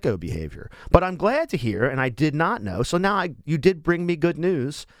sicko behavior. But I'm glad to hear, and I did not know, so now you did bring me good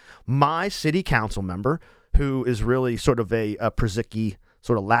news. My city council member, who is really sort of a Przicki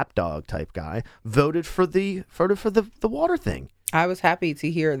sort of lapdog type guy, voted for the water thing. I was happy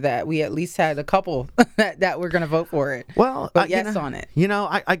to hear that we at least had a couple that were going to vote for it. Well, but yes on it.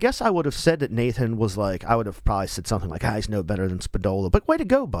 I guess I would have said that Nathan was like, I would have probably said something like, he's no better than Spadola. But way to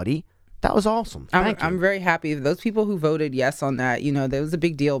go, buddy. That was awesome. Thank you. I'm very happy. Those people who voted yes on that, there was a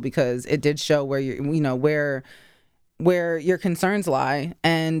big deal because it did show where your concerns lie.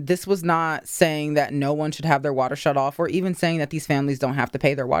 And this was not saying that no one should have their water shut off, or even saying that these families don't have to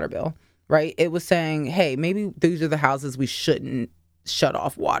pay their water bill, right? It was saying, hey, maybe these are the houses we shouldn't shut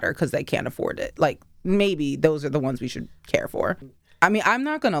off water because they can't afford it. Like, maybe those are the ones we should care for. I mean, I'm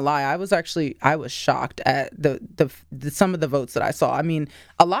not going to lie. I was shocked at the some of the votes that I saw. I mean,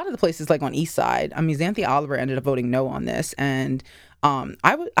 a lot of the places like on East Side, I mean, Xanthia Oliver ended up voting no on this. And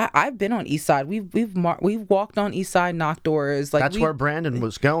I've been on East Side. We've walked on East Side, knocked doors. Like, that's where Brandon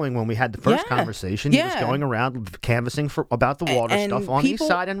was going when we had the first conversation. He was going around canvassing about the water stuff on East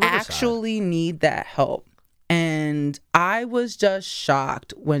Side and Riverside. People actually need that help. And I was just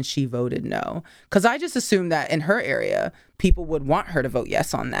shocked when she voted no, because I just assumed that in her area, people would want her to vote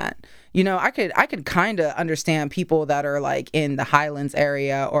yes on that. I could kind of understand people that are like in the Highlands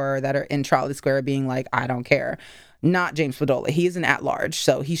area or that are in Charlie Square being like, I don't care. Not James Spadola. He is an at-large,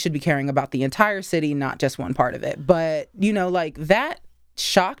 so he should be caring about the entire city, not just one part of it. But, like, that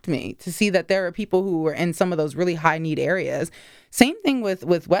shocked me to see that there are people who are in some of those really high-need areas. Same thing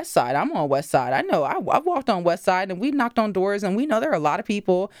with West Side. I'm on West Side. I know I've walked on West Side, and we knocked on doors, and we know there are a lot of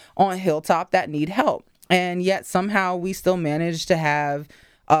people on Hilltop that need help. And yet somehow we still managed to have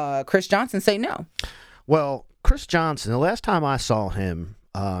Chris Johnson say no. Well, Chris Johnson, the last time I saw him,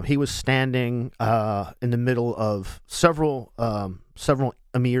 he was standing in the middle of several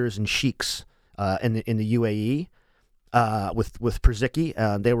emirs and sheiks in the UAE with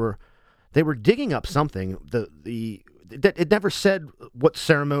Przicki. They were digging up something. It never said what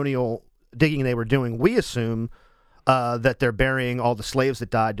ceremonial digging they were doing. We assume that they're burying all the slaves that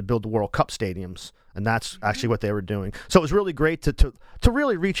died to build the World Cup stadiums, and that's actually what they were doing. So it was really great to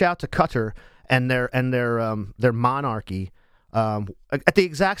really reach out to Qatar and their monarchy at the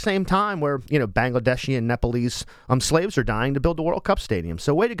exact same time where Bangladeshi and Nepalese slaves are dying to build the World Cup stadium.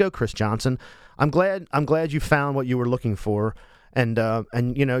 So way to go, Chris Johnson. I'm glad you found what you were looking for, and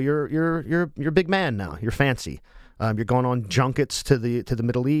you're a big man now. You're fancy. You're going on junkets to the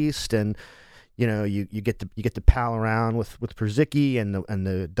Middle East, and you get to pal around with Perzicki and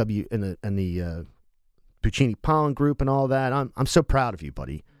the Puccini Pollen group and all that. I'm so proud of you,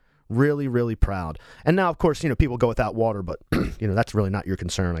 buddy. Really, really proud. And now, of course, people go without water, but that's really not your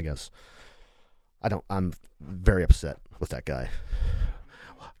concern, I guess. I'm very upset with that guy.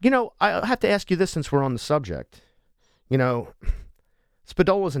 I have to ask you this since we're on the subject.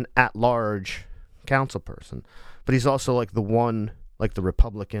 Spadola's an at-large council person, but he's also like the one, like the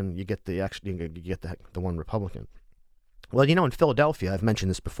Republican. You get the one Republican. Well, in Philadelphia, I've mentioned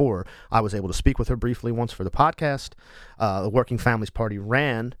this before. I was able to speak with her briefly once for the podcast. The Working Families Party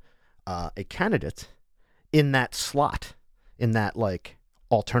ran a candidate in that slot, in that like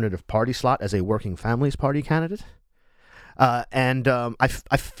alternative party slot as a Working Families Party candidate. I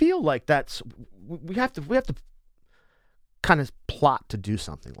feel like we have to kind of plot to do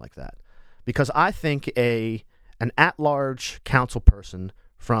something like that, because I think an at-large council person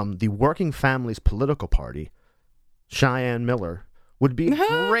from the Working Families political party, Cheyenne Miller, would be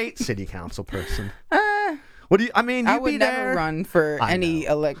a great city council person. What do you? I mean, I would never run for any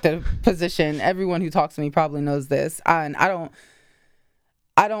elected position. Everyone who talks to me probably knows this, and I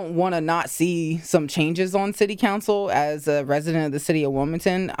don't want to not see some changes on city council. As a resident of the city of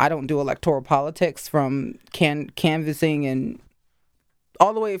Wilmington, I don't do electoral politics from canvassing and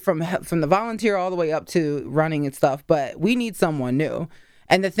all the way from the volunteer all the way up to running and stuff. But we need someone new.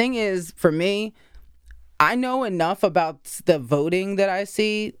 And the thing is, for me, I know enough about the voting that I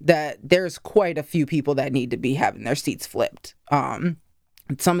see that there's quite a few people that need to be having their seats flipped. Some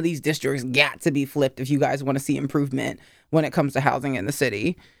of these districts got to be flipped if you guys want to see improvement when it comes to housing in the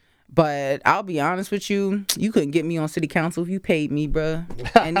city. But I'll be honest with you, you couldn't get me on city council if you paid me, bruh.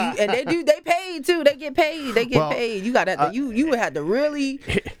 And they paid too. They get paid. Paid. You got that. You had to really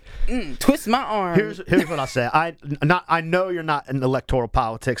twist my arm. Here's what I'll say. I know you're not in electoral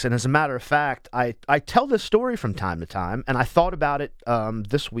politics, and as a matter of fact, I tell this story from time to time, and I thought about it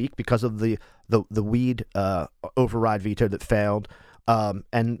this week because of the weed override veto that failed,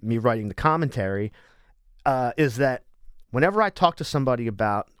 and me writing the commentary, is that whenever I talk to somebody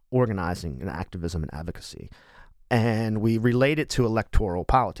about organizing and activism and advocacy, and we relate it to electoral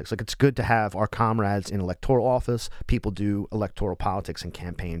politics, like it's good to have our comrades in electoral office. People do electoral politics and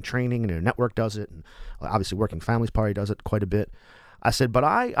campaign training, and their network does it, and obviously Working Families Party does it quite a bit. I said, but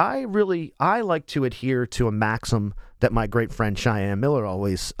I like to adhere to a maxim that my great friend Cheyenne Miller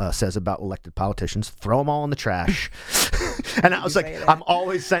always says about elected politicians: throw them all in the trash. And I was like, I'm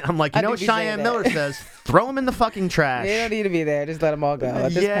always saying, I'm like, what Cheyenne Miller says? Throw them in the fucking trash. They don't need to be there. Just let them all go.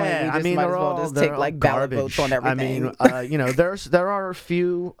 At this point, we just might as well just take like ballot votes on everything. I mean, there are a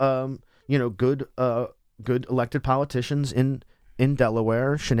few, good elected politicians in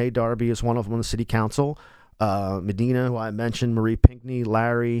Delaware. Sinead Darby is one of them on the city council. Medina, who I mentioned, Marie Pinckney,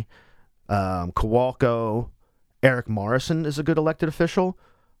 Larry, Kowalko, Eric Morrison is a good elected official.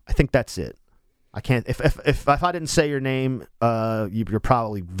 I think that's it. I can't. If I didn't say your name, you're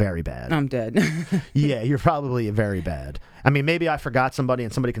probably very bad. I'm dead. Yeah, you're probably very bad. I mean, maybe I forgot somebody,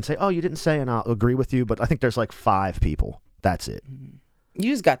 and somebody can say, "Oh, you didn't say," and I'll agree with you. But I think there's like 5 people. That's it.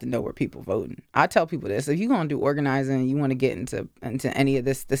 You just got to know where people voting. I tell people this: if you're gonna do organizing, you want to get into any of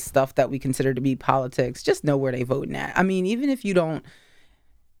this stuff that we consider to be politics, just know where they voting at. I mean, even if you don't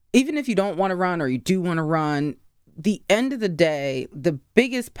want to run, or you do want to run, the end of the day, the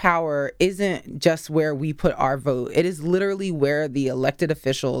biggest power isn't just where we put our vote. It is literally where the elected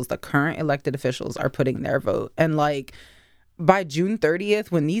officials, the current elected officials, are putting their vote. And like, by June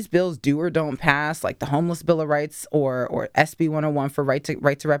 30th, when these bills do or don't pass, like the Homeless Bill of Rights or SB 101 for right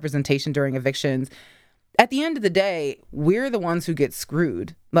to representation during evictions, at the end of the day, we're the ones who get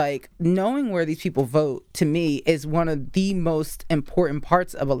screwed. Like, knowing where these people vote, to me, is one of the most important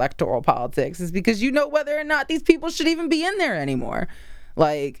parts of electoral politics, is because you know whether or not these people should even be in there anymore.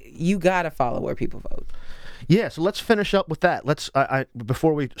 Like, you got to follow where people vote. Yeah, so let's finish up with that.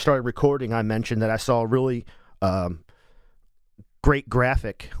 Before we started recording, I mentioned that I saw a really great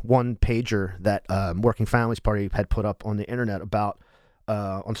graphic, one-pager that Working Families Party had put up on the internet about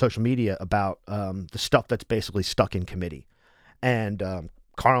on social media about the stuff that's basically stuck in committee. And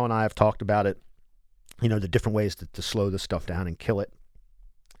Carl and I have talked about it, the different ways to slow this stuff down and kill it.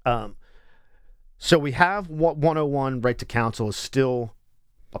 So we have what 101 right to counsel is still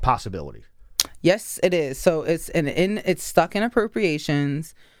a possibility. Yes, it is. So it's stuck in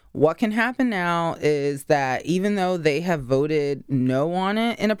appropriations. What can happen now is that even though they have voted no on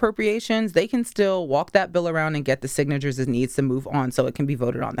it in appropriations, they can still walk that bill around and get the signatures it needs to move on so it can be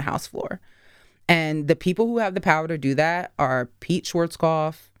voted on the House floor. And the people who have the power to do that are Pete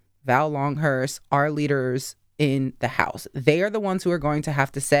Schwarzkopf, Val Longhurst, our leaders in the House. They are the ones who are going to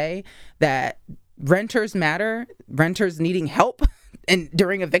have to say that renters matter, renters needing help and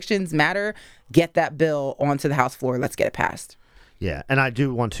during evictions matter. Get that bill onto the House floor. Let's get it passed. Yeah, and I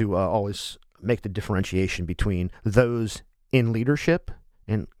do want to always make the differentiation between those in leadership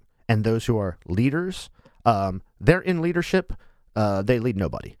and those who are leaders. They're in leadership. They lead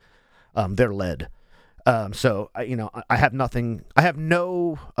nobody. They're led. So I have nothing. I have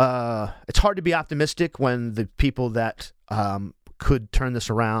no. It's hard to be optimistic when the people that could turn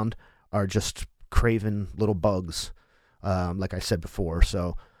this around are just craven little bugs, like I said before.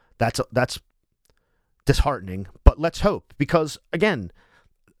 So that's disheartening, but let's hope, because again,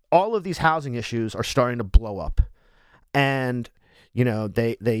 all of these housing issues are starting to blow up, and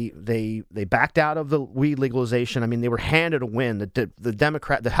they backed out of the weed legalization. I mean, they were handed a win.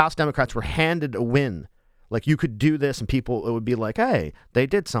 The House Democrats were handed a win. Like, you could do this, and people, it would be like, hey, they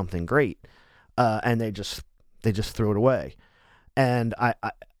did something great, and they just threw it away. And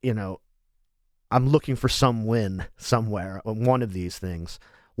I'm looking for some win somewhere on one of these things.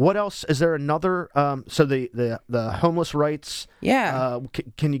 What else? Is there another? So the homeless rights. Yeah.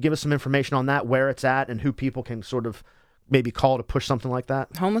 Can you give us some information on that, where it's at, and who people can sort of maybe call to push something like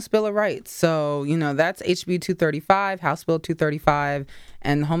that? Homeless Bill of Rights. So, that's HB 235, House Bill 235.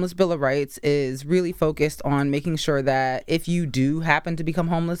 And the Homeless Bill of Rights is really focused on making sure that if you do happen to become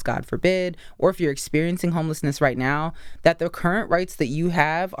homeless, God forbid, or if you're experiencing homelessness right now, that the current rights that you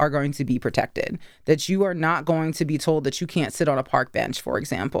have are going to be protected. That you are not going to be told that you can't sit on a park bench, for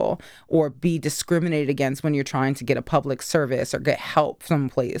example, or be discriminated against when you're trying to get a public service or get help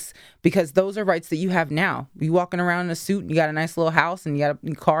someplace, because those are rights that you have now. You walking around in a suit and you got a nice little house and you got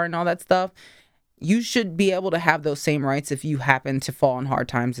a car and all that stuff. You should be able to have those same rights if you happen to fall in hard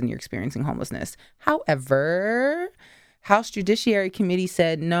times and you're experiencing homelessness. However, House Judiciary Committee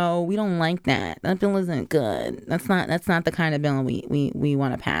said, no, we don't like that. That bill isn't good. That's not the kind of bill we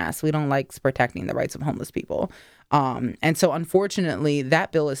want to pass. We don't like protecting the rights of homeless people. And so, unfortunately,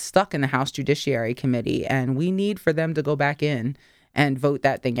 that bill is stuck in the House Judiciary Committee, and we need for them to go back in and vote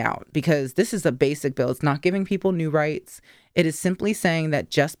that thing out, because this is a basic bill. It's not giving people new rights. It is simply saying that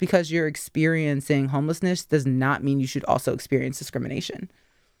just because you're experiencing homelessness does not mean you should also experience discrimination.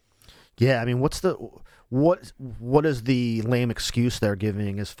 Yeah, I mean, what is the lame excuse they're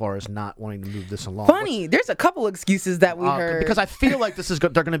giving as far as not wanting to move this along? Funny, there's a couple excuses that we heard. Because I feel like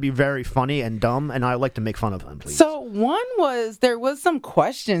they're going to be very funny and dumb, and I like to make fun of them, please. So one was, there was some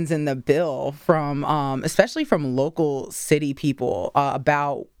questions in the bill from, especially from local city people,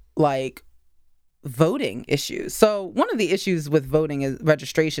 about like voting issues. So one of the issues with voting is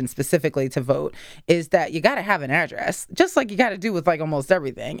registration, specifically to vote, is that you got to have an address, just like you got to do with like almost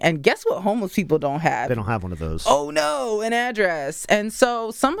everything. And guess what homeless people don't have? They don't have one of those. Oh no, an address. And so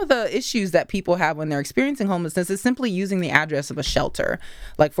some of the issues that people have when they're experiencing homelessness is simply using the address of a shelter.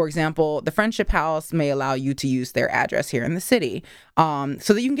 Like, for example, the Friendship House may allow you to use their address here in the city,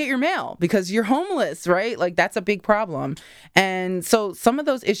 so that you can get your mail because you're homeless, right? Like, that's a big problem. And so some of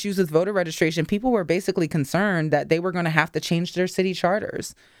those issues with voter registration, people were basically concerned that they were going to have to change their city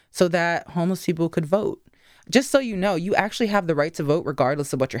charters so that homeless people could vote. Just so you know, you actually have the right to vote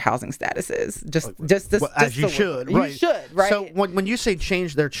regardless of what your housing status is. As you should, right? You should, right? So when you say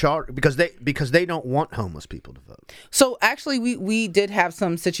change their charter, because they don't want homeless people to vote. So actually, we did have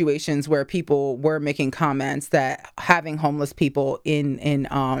some situations where people were making comments that having homeless people in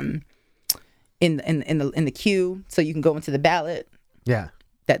the queue, so you can go into the ballot. Yeah.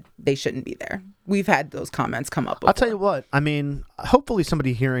 That they shouldn't be there. We've had those comments come up before. I'll tell you what, I mean, hopefully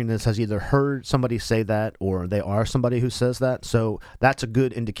somebody hearing this has either heard somebody say that or they are somebody who says that. So that's a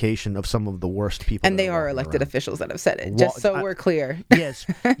good indication of some of the worst people. And they are elected officials that have said it, just so we're clear. Yes.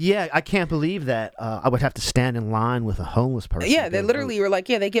 Yeah, I can't believe that I would have to stand in line with a homeless person. Yeah, they literally were like,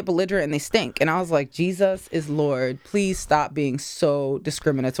 yeah, they get belligerent and they stink. And I was like, Jesus is Lord. Please stop being so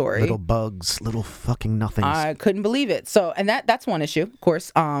discriminatory. Little bugs, little fucking nothings. I couldn't believe it. So, and that's one issue, of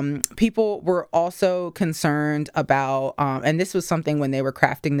course. People were also concerned about, and this was something when they were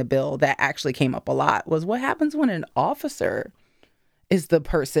crafting the bill that actually came up a lot, was what happens when an officer is the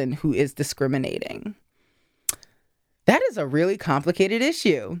person who is discriminating. That is a really complicated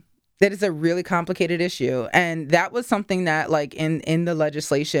issue. That is a really complicated issue. And that was something that, like, in the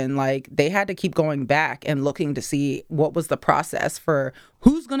legislation, like, they had to keep going back and looking to see what was the process for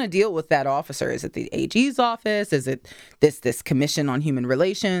who's going to deal with that officer. Is it the AG's office? Is it this Commission on Human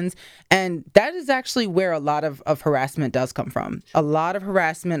Relations? And that is actually where a lot of harassment does come from. A lot of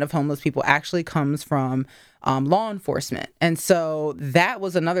harassment of homeless people actually comes from law enforcement. And so that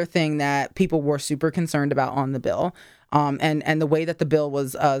was another thing that people were super concerned about on the bill. And the way that the bill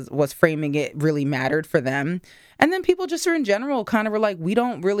was framing it really mattered for them. And then people just in general kind of were like, we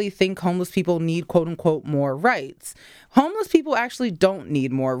don't really think homeless people need, quote unquote, more rights. Homeless people actually don't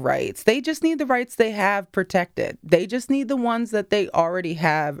need more rights. They just need the rights they have protected. They just need the ones that they already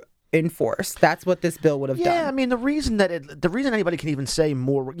have enforced. That's what this bill would have done. Yeah, I mean, the reason anybody can even say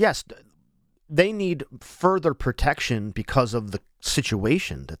more, yes, they need further protection because of the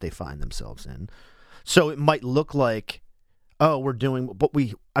situation that they find themselves in. So it might look like, oh, we're doing, but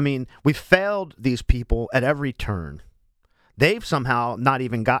we failed these people at every turn. They've somehow not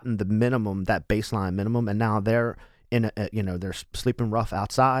even gotten the minimum, that baseline minimum, and now they're they're sleeping rough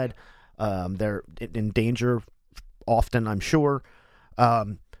outside. They're in danger often, I'm sure.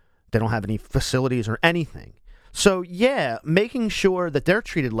 They don't have any facilities or anything. So yeah, making sure that they're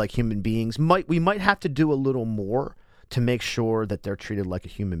treated like human beings, we might have to do a little more to make sure that they're treated like a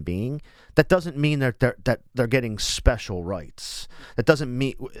human being. That doesn't mean that they're getting special rights. That doesn't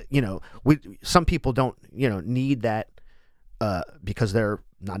mean, some people don't, need that because they're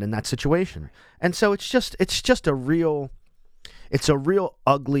not in that situation. And so it's a real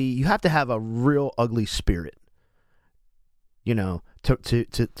ugly, you have to have a real ugly spirit, to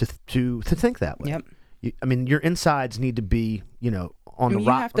think that way. Yep. Your insides need to be, on the you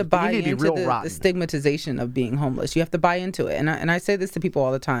have to buy into the stigmatization of being homeless. You have to buy into it. And I say this to people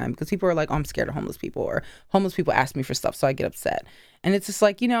all the time because people are like, oh, I'm scared of homeless people, or homeless people ask me for stuff, so I get upset. And it's just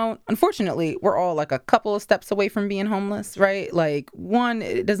like, unfortunately, we're all like a couple of steps away from being homeless, right? Like, one,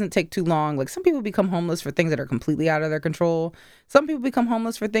 it doesn't take too long. Like, some people become homeless for things that are completely out of their control. Some people become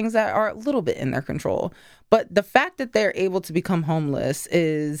homeless for things that are a little bit in their control. But the fact that they're able to become homeless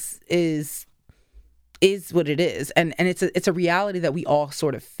is what it is. And it's a reality that we all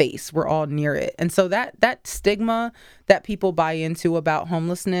sort of face. We're all near it. And so that stigma that people buy into about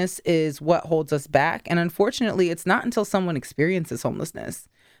homelessness is what holds us back. And unfortunately, it's not until someone experiences homelessness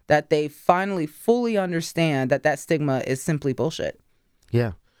that they finally fully understand that stigma is simply bullshit.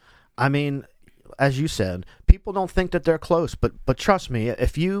 Yeah. I mean, as you said, people don't think that they're close, but trust me,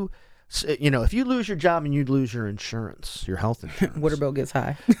 if you lose your job and you lose your insurance, your health insurance, water bill gets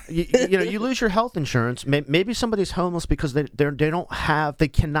high. you lose your health insurance. Maybe somebody's homeless because they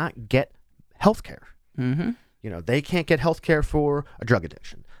cannot get health care. Mm-hmm. They can't get health care for a drug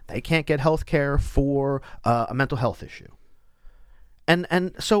addiction. They can't get health care for a mental health issue.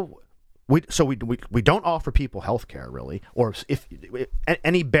 And so we don't offer people health care, really, or if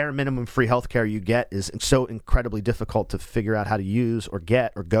any bare minimum free health care you get is so incredibly difficult to figure out how to use or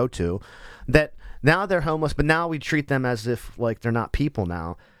get or go to, that now they're homeless, but now we treat them as if like they're not people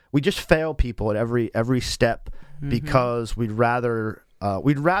now. We just fail people at every step because we'd rather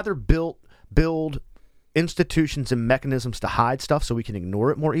build institutions and mechanisms to hide stuff so we can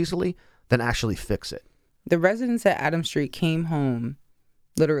ignore it more easily than actually fix it. The residents at Adams Street came home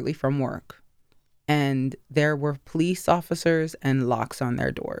literally from work, and there were police officers and locks on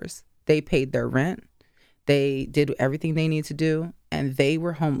their doors. They paid their rent. They did everything they need to do, and they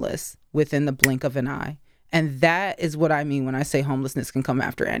were homeless within the blink of an eye. And that is what I mean when I say homelessness can come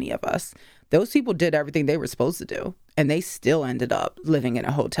after any of us. Those people did everything they were supposed to do, and they still ended up living in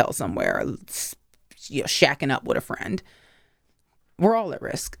a hotel somewhere, shacking up with a friend. We're all at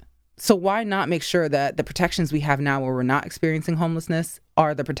risk. So why not make sure that the protections we have now where we're not experiencing homelessness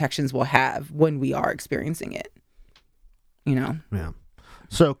are the protections we'll have when we are experiencing it? Yeah.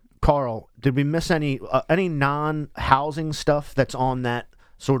 So, Carl, did we miss any non-housing stuff that's on that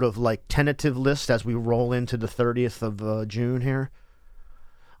sort of like tentative list as we roll into the 30th of June here?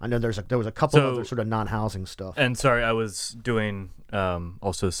 I know there was a couple other sort of non-housing stuff. And sorry, I was doing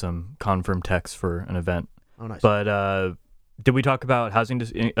also some confirm text for an event. Oh, nice. But did we talk about housing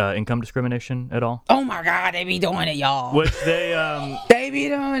income discrimination at all? Oh my God, they be doing it, y'all. Which they be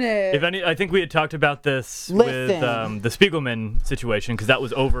doing it. If any, I think we had talked about this with the Spiegelman situation because that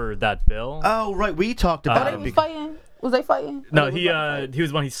was over that bill. Oh right, we talked about it. They was fighting. Was they fighting? No, he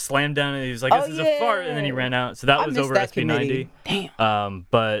was one. He slammed down and he was like, "This is a fart," and then he ran out. So that was over SB 90. Damn.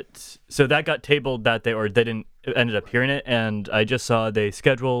 But so that got tabled they didn't ended up hearing it, and I just saw they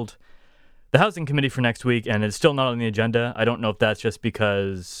scheduled the housing committee for next week, and it's still not on the agenda. I don't know if that's just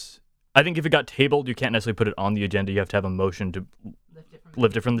because I think if it got tabled, you can't necessarily put it on the agenda. You have to have a motion to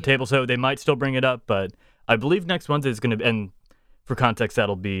lifted from the table, so they might still bring it up. But I believe next Wednesday is going to, and for context,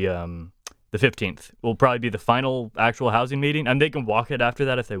 that'll be the 15th. Will probably be the final actual housing meeting, and they can walk it after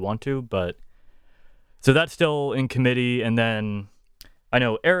that if they want to. But so that's still in committee, and then I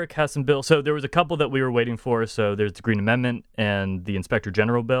know Eric has some bills. So there was a couple that we were waiting for. So there's the Green Amendment and the Inspector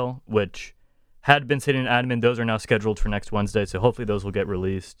General bill, which had been sitting in admin. Those are now scheduled for next Wednesday, so hopefully those will get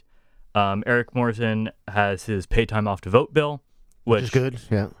released. Eric Morrison has his pay time off to vote bill, which is good.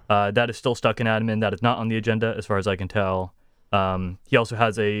 Yeah. That is still stuck in admin. That is not on the agenda as far as I can tell. He also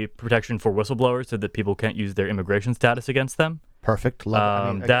has a protection for whistleblowers so that people can't use their immigration status against them. Perfect.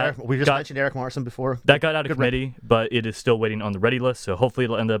 Love it. We just mentioned Eric Morrison before. That got out of committee, but it is still waiting on the ready list, so hopefully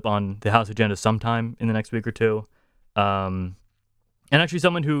it'll end up on the House agenda sometime in the next week or two. And actually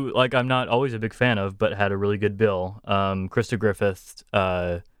someone who, like, I'm not always a big fan of, but had a really good bill, Krista Griffith's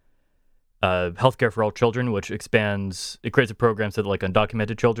Healthcare for All Children, which it creates a program so that, like,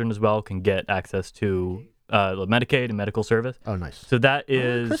 undocumented children as well can get access to Medicaid and medical service. Oh, nice. So that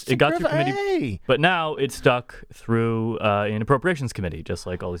is, it got through committee, but now it's stuck through an appropriations committee, just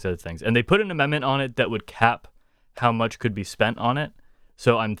like all these other things. And they put an amendment on it that would cap how much could be spent on it.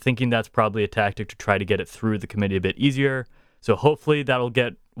 So I'm thinking that's probably a tactic to try to get it through the committee a bit easier. So hopefully that'll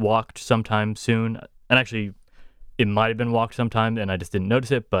get walked sometime soon. And actually, it might have been walked sometime and I just didn't notice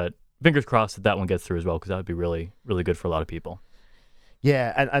it, but fingers crossed that one gets through as well, because that would be really, really good for a lot of people.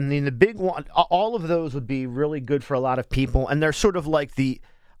 Yeah, and I mean, the big one, all of those would be really good for a lot of people, and they're sort of like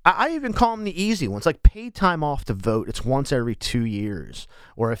I even call them the easy ones, like paid time off to vote. It's once every 2 years,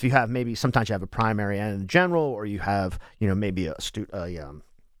 or if you have sometimes you have a primary and a general, or you have, maybe a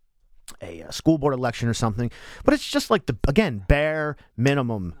school board election or something. But it's just like bare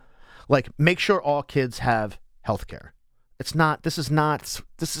minimum, like make sure all kids have health care. These are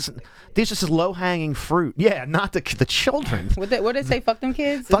just low-hanging fruit. Yeah, not the children. What they say? Fuck them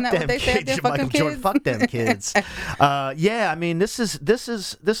kids? Fuck Isn't that them what they say? kids. Fuck them Michael Jordan, kids? fuck them kids. Yeah, I mean, this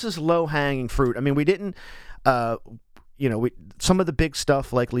is low-hanging fruit. I mean, we didn't, some of the big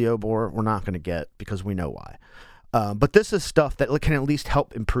stuff like Leobor we're not going to get because we know why. But this is stuff that can at least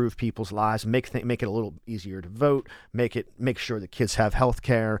help improve people's lives, make it a little easier to vote, make sure that kids have health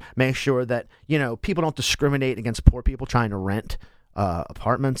care, make sure that people don't discriminate against poor people trying to rent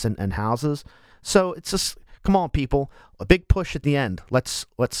apartments and houses. So it's just, come on, people, a big push at the end. Let's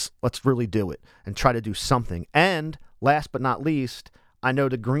really do it and try to do something. And last but not least, I know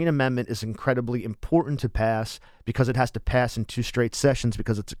the Green Amendment is incredibly important to pass because it has to pass in 2 straight sessions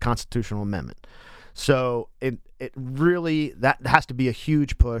because it's a constitutional amendment. So it really, that has to be a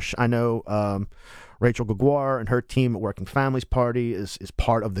huge push. I know Rachel Gagouar and her team at Working Families Party is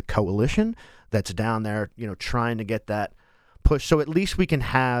part of the coalition that's down there, trying to get that push. So at least we can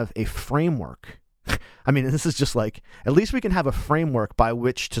have a framework. I mean, this is just like, at least we can have a framework by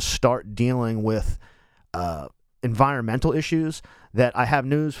which to start dealing with environmental issues that, I have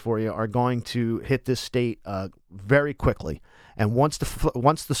news for you, are going to hit this state very quickly. And once the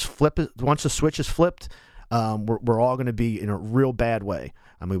switch is flipped, we're all going to be in a real bad way.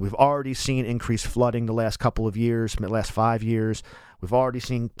 I mean, we've already seen increased flooding the last couple of years, the last 5 years. We've already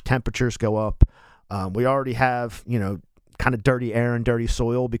seen temperatures go up. We already have, kind of dirty air and dirty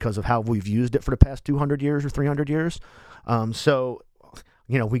soil because of how we've used it for the past 200 years or 300 years. So,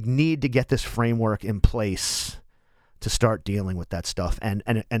 we need to get this framework in place to start dealing with that stuff. And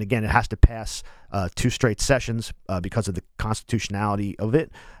again, it has to pass 2 straight sessions because of the constitutionality of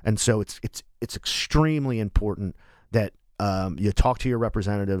it. And so it's extremely important that you talk to your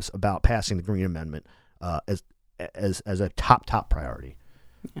representatives about passing the Green Amendment as a top priority.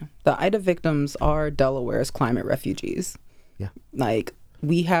 Yeah. The Ida victims are Delaware's climate refugees. Yeah. Like,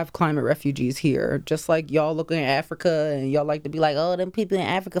 we have climate refugees here, just like y'all looking at Africa and y'all like to be like, oh, them people in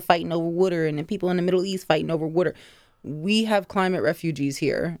Africa fighting over water and then people in the Middle East fighting over water. We have climate refugees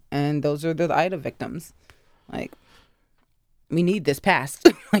here, and those are the Ida victims. Like, we need this passed.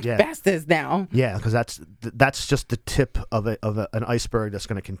 Pass this now. Yeah, because that's just the tip of an iceberg that's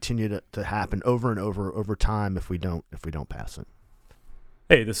going to continue to happen over and over time if we don't pass it.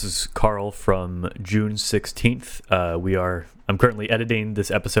 Hey, this is Carl from June 16th. I'm currently editing this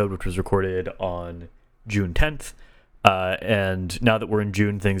episode, which was recorded on June 10th. And now that we're in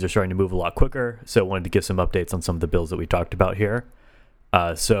June, things are starting to move a lot quicker. So I wanted to give some updates on some of the bills that we talked about here.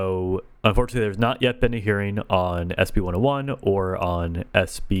 So unfortunately, there's not yet been a hearing on SB 101 or on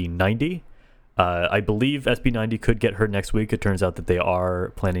SB 90. I believe SB 90 could get heard next week. It turns out that they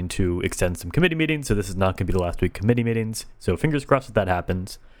are planning to extend some committee meetings. So this is not going to be the last week committee meetings. So fingers crossed that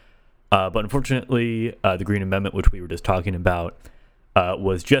happens. But unfortunately, the Green Amendment, which we were just talking about,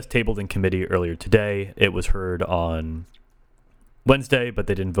 was just tabled in committee earlier today. It was heard on Wednesday, but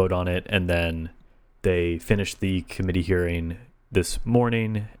they didn't vote on it. And then they finished the committee hearing this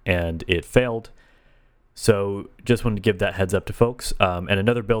morning, and it failed. So just wanted to give that heads up to folks. And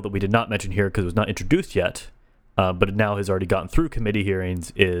another bill that we did not mention here because it was not introduced yet, but it now has already gotten through committee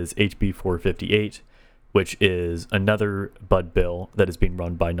hearings, is HB 458, which is another BUD bill that is being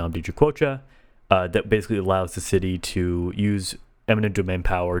run by Nnamdi Chukwucha, that basically allows the city to use eminent domain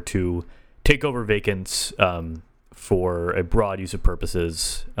power to take over vacants for a broad use of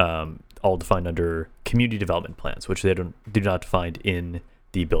purposes, all defined under community development plans, which they do not define in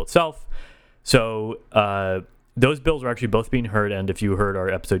the bill itself. So those bills are actually both being heard, and if you heard our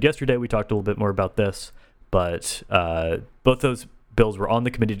episode yesterday, we talked a little bit more about this, but both those bills were on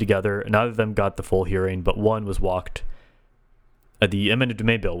the committee together. Neither of them got the full hearing, but one was walked. The eminent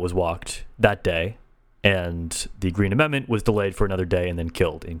domain bill was walked that day, and the Green Amendment was delayed for another day and then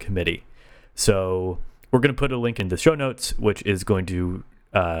killed in committee. So we're going to put a link in the show notes, which is going to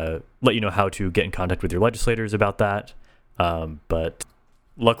let you know how to get in contact with your legislators about that. But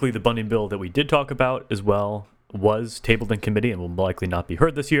luckily, the Bundy bill that we did talk about as well was tabled in committee and will likely not be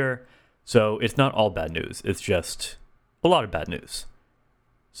heard this year. So it's not all bad news. It's just a lot of bad news.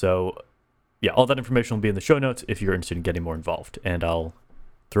 So yeah, all that information will be in the show notes if you're interested in getting more involved. And I'll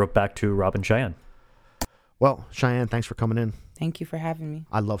throw it back to Rob and Cheyenne. Well, Cheyenne, thanks for coming in. Thank you for having me.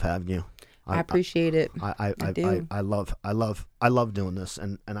 I love having you. I appreciate it. I do. I love doing this,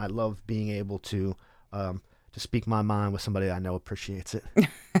 and I love being able to speak my mind with somebody I know appreciates it.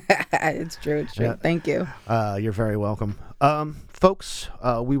 It's true. Yeah. Thank you. You're very welcome. Folks,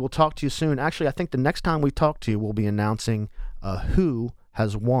 we will talk to you soon. Actually, I think the next time we talk to you, we'll be announcing who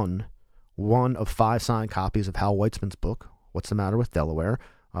has won one of 5 signed copies of Hal Weitzman's book, What's the Matter with Delaware.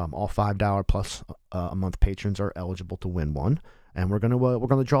 All $5 plus a month patrons are eligible to win one, and we're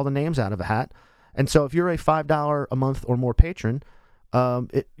gonna draw the names out of a hat. And so, if you're a $5 a month or more patron,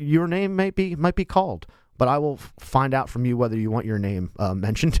 your name might be called. But I will find out from you whether you want your name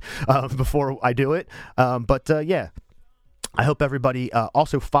mentioned before I do it. Yeah, I hope everybody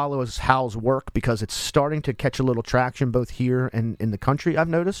also follows Hal's work, because it's starting to catch a little traction both here and in the country, I've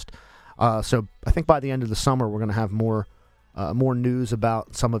noticed. So I think by the end of the summer, we're going to have more news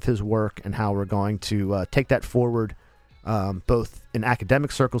about some of his work and how we're going to take that forward, both in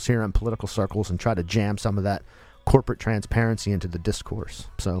academic circles here and political circles, and try to jam some of that corporate transparency into the discourse.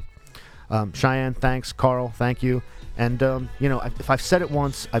 So, Cheyenne, thanks. Carl, thank you. And, if I've said it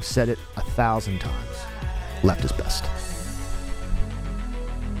once, I've said it 1,000 times. Left is best.